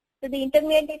 So the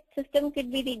intermediate system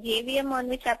could be the JVM on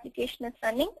which application is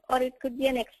running, or it could be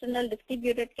an external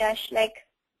distributed cache like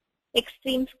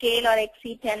Extreme Scale or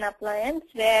XC10 appliance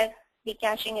where the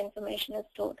caching information is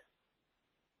stored.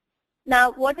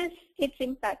 Now, what is its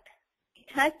impact? It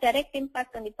has direct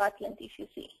impact on the path length, if you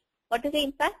see. What is the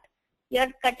impact? You are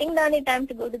cutting down the time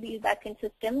to go to these backend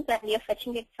systems and you are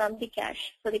fetching it from the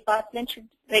cache. So the path length should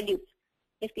reduce.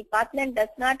 If the path length does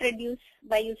not reduce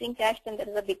by using cache, then there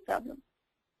is a big problem.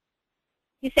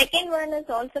 The second one is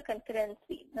also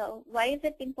concurrency. Now, why is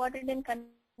it important in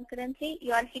concurrency?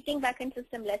 You are hitting backend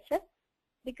system lesser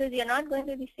because you are not going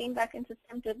to the same backend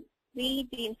system to read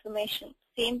the information,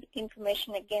 same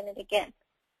information again and again.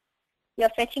 You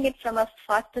are fetching it from a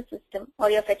faster system, or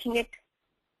you are fetching it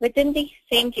within the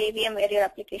same JVM where your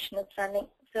application is running.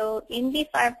 So in the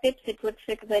 5 tips, it would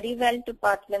fit very well to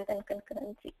path length and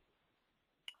concurrency.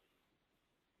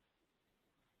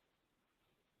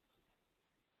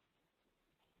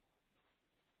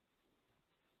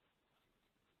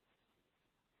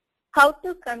 How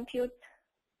to compute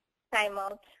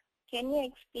timeouts? Can you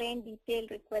explain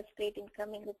detailed request rate,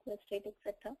 incoming request rate,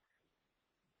 etc.?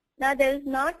 Now, there is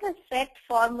not a set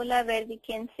formula where we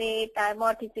can say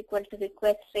timeout is equal to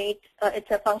request rate.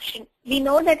 It's a function. We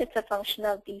know that it's a function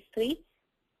of these three.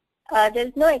 There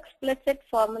is no explicit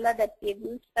formula that we've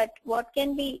used, but what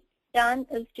can be done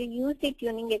is to use the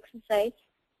tuning exercise,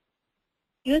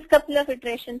 use a couple of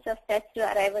iterations of tests to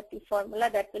arrive at the formula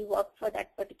that will work for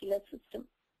that particular system.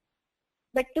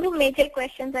 But two major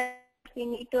questions that we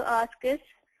need to ask is,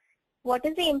 what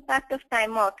is the impact of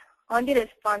timeout on the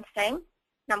response time?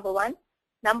 Number one.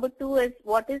 Number two is,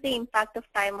 what is the impact of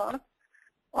timeout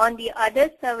on the other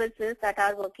services that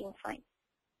are working fine?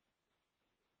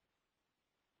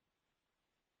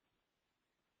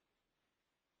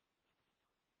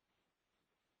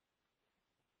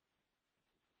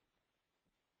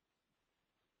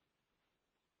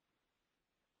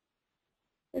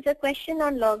 There's a question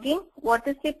on logging. What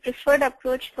is the preferred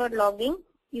approach for logging?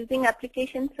 Using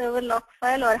application server log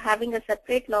file or having a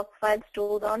separate log file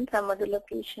stored on some other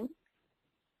location?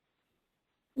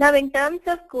 Now, in terms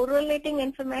of correlating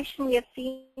information, we have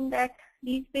seen that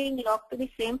these being logged to the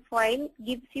same file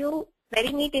gives you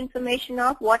very neat information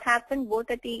of what happened both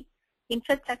at the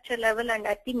infrastructure level and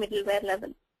at the middleware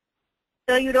level.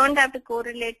 So you don't have to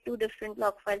correlate two different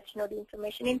log files to know the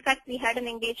information. In fact, we had an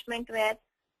engagement where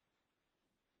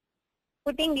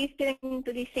putting these two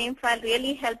into the same file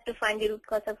really helped to find the root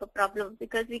cause of a problem,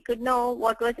 because we could know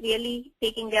what was really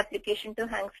taking the application to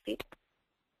hang state.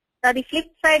 Now, the flip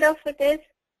side of it is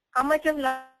how much of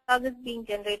log is being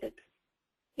generated.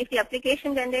 If the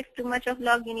application generates too much of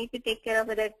log, you need to take care of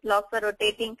whether logs are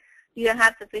rotating, do you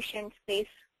have sufficient space,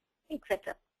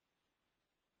 etc.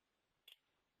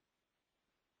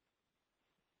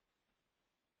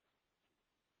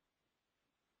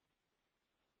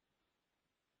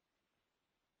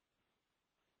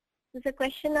 There's a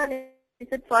question on, is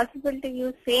it possible to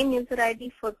use same user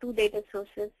ID for two data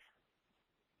sources?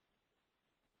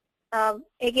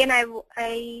 Again,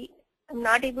 I am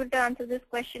not able to answer this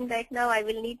question right now. I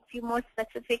will need few more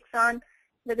specifics on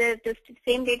whether it is the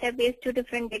same database, two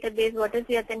different database, what is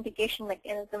the authentication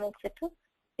mechanism, etc.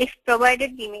 If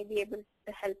provided, we may be able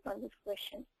to help on this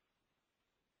question.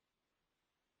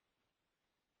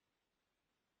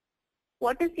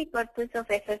 What is the purpose of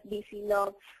FFDC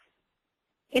logs?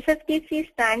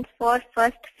 FFDC stands for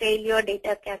First Failure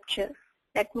Data Capture.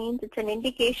 That means it's an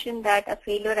indication that a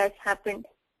failure has happened.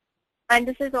 And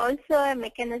this is also a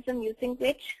mechanism using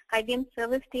which IBM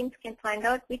service teams can find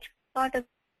out which part of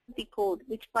the code,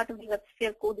 which part of the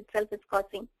WebSphere code itself is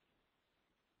causing.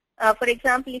 For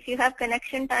example, if you have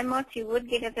connection timeouts, you would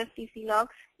get FFDC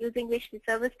logs using which the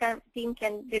service team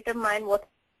can determine what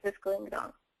is going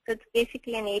wrong. So it's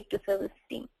basically an aid to service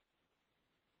team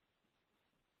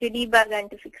to debug and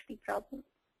to fix the problem.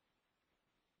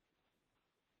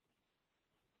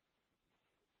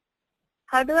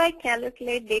 How do I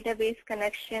calculate database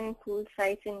connection pool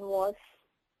size in WAS?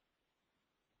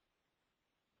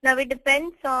 Now it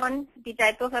depends on the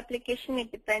type of application,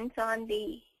 it depends on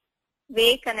the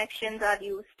way connections are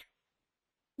used.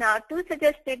 Now, two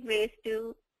suggested ways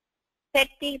to set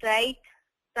the right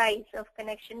size of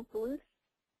connection pools.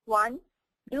 One,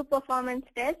 do performance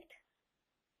test.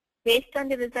 Based on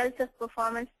the results of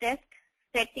performance test,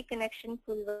 set the connection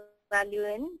pool value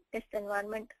in test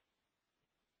environment.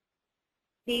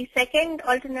 The second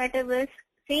alternative is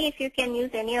see if you can use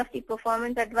any of the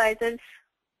performance advisors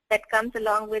that comes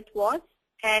along with WAS.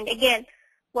 And again,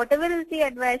 whatever is the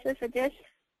advisor suggests,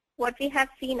 what we have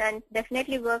seen and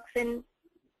definitely works in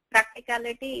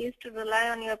practicality is to rely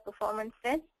on your performance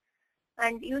test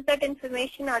and use that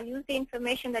information or use the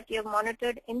information that you have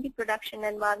monitored in the production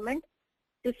environment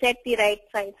to set the right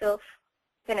size of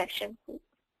connection pool.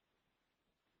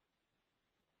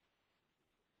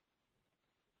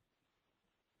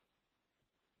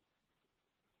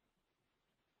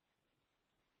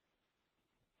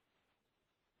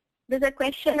 There's a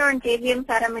question on JVM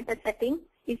parameter setting.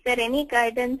 Is there any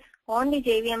guidance on the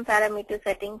JVM parameter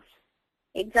settings?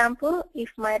 Example, if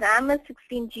my RAM is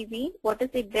 16 GB, what is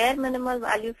the bare minimal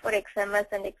value for XMS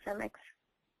and XMX?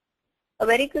 A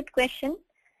very good question.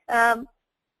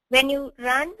 When you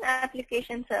run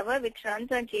application server which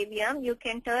runs on JVM, you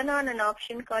can turn on an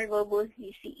option called verbose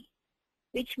VC,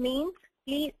 which means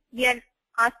we are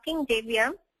asking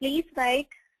JVM, please write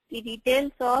the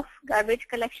details of garbage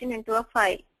collection into a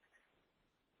file.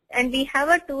 And we have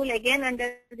a tool again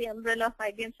under the umbrella of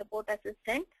IBM Support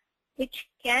Assistant, which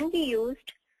can be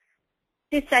used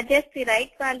to suggest the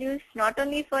right values not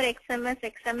only for XMS,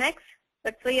 XMX,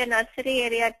 but for your nursery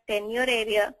area, tenure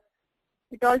area.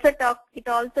 It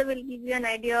also will give you an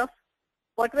idea of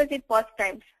what was the pause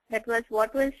times. That was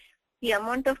what was the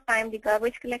amount of time the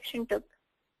garbage collection took.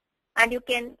 And you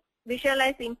can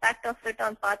visualize the impact of it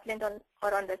on path length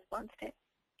or on response time.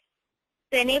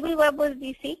 So enable verbose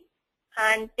VC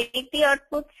and take the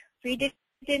outputs, feed it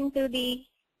into the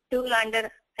tool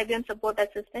under IBM Support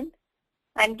Assistant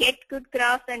and get good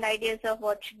graphs and ideas of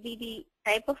what should be the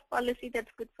type of policy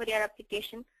that's good for your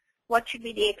application, what should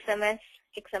be the XMS,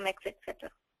 XMX, etc.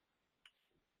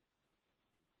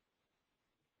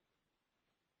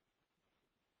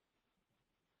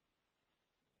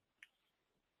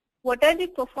 What are the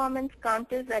performance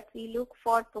counters that we look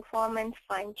for performance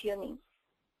fine-tuning?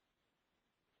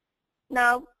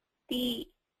 Now, the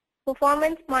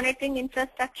performance monitoring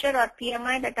infrastructure or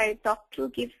PMI that I talked to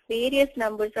gives various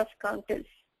numbers of counters.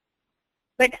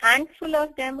 But a handful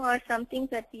of them are some things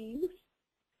that we use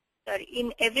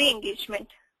in every engagement.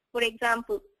 For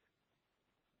example,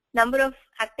 number of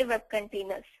active web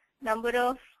containers, number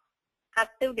of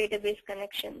active database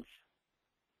connections,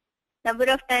 number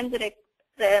of times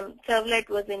the servlet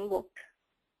was invoked,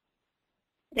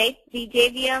 right? The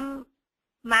JVM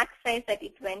max size that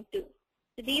it went to.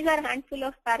 So these are a handful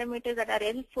of parameters that are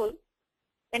helpful.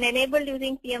 When enabled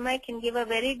using PMI, can give a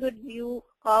very good view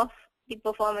of the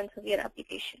performance of your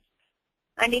application,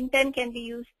 and in turn can be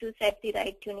used to set the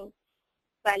right tuning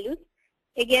values.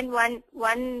 Again,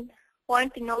 one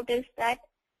point to note is that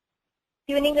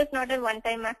tuning is not a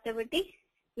one-time activity.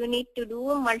 You need to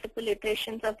do multiple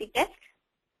iterations of the test,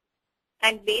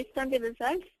 and based on the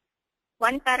results,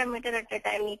 one parameter at a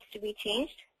time needs to be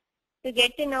changed to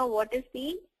get to know what is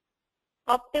the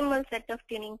optimal set of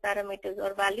tuning parameters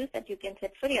or values that you can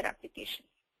set for your application.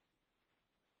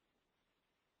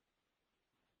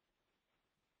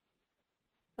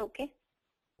 Okay.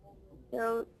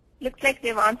 So looks like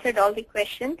we've answered all the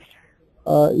questions.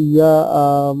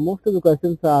 Most of the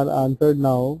questions are answered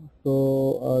now.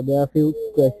 So there are few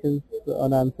questions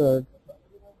unanswered.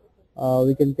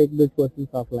 We can take those questions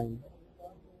offline.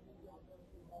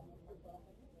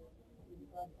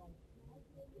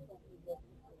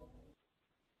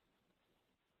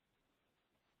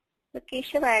 So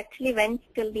Keshav, I actually went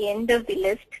till the end of the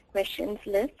list, questions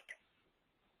list.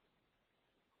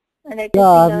 And I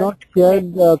have not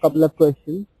shared a couple of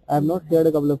questions. I have not shared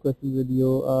a couple of questions with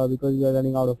you because we are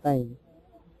running out of time.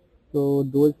 So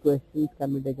those questions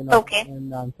can be taken off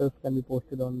and answers can be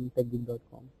posted on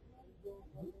techgig.com.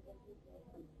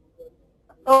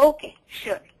 Okay,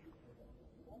 sure.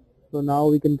 So now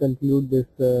we can conclude this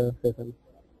session.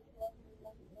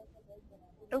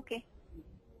 Okay.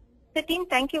 So team,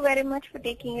 thank you very much for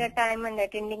taking your time and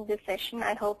attending this session.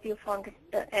 I hope you found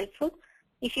it helpful.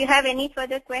 If you have any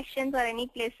further questions or any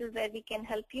places where we can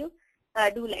help you,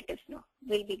 do let us know.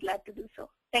 We'll be glad to do so.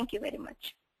 Thank you very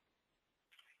much.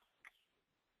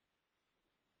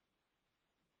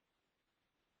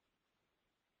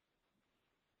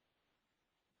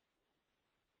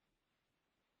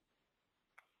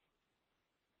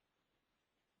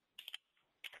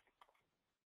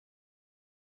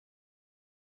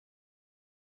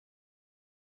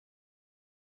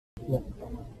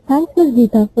 Thanks,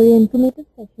 Gita, for your informative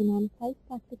session on 5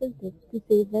 practical tips to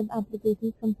save web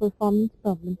applications from performance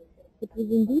problems. It was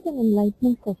indeed an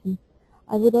enlightening session.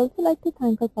 I would also like to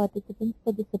thank our participants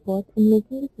for the support in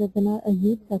making this webinar a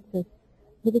huge success.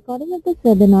 The recording of this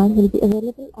webinar will be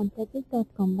available on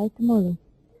techgig.com by tomorrow.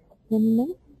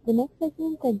 Gentlemen, the next session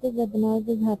in TechGig webinars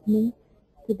is happening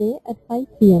today at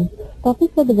 5 p.m.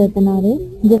 Topic for the webinar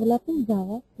is Developing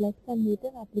Java, Flex and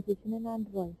Native Application in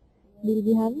Android. We'll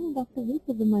be having Dr. V.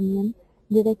 Subramanian,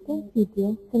 Director and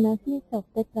CTO, Synapse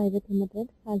Software Private Limited,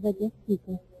 as a guest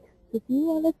speaker. So see you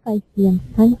all at 5 p.m.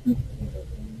 Thank you.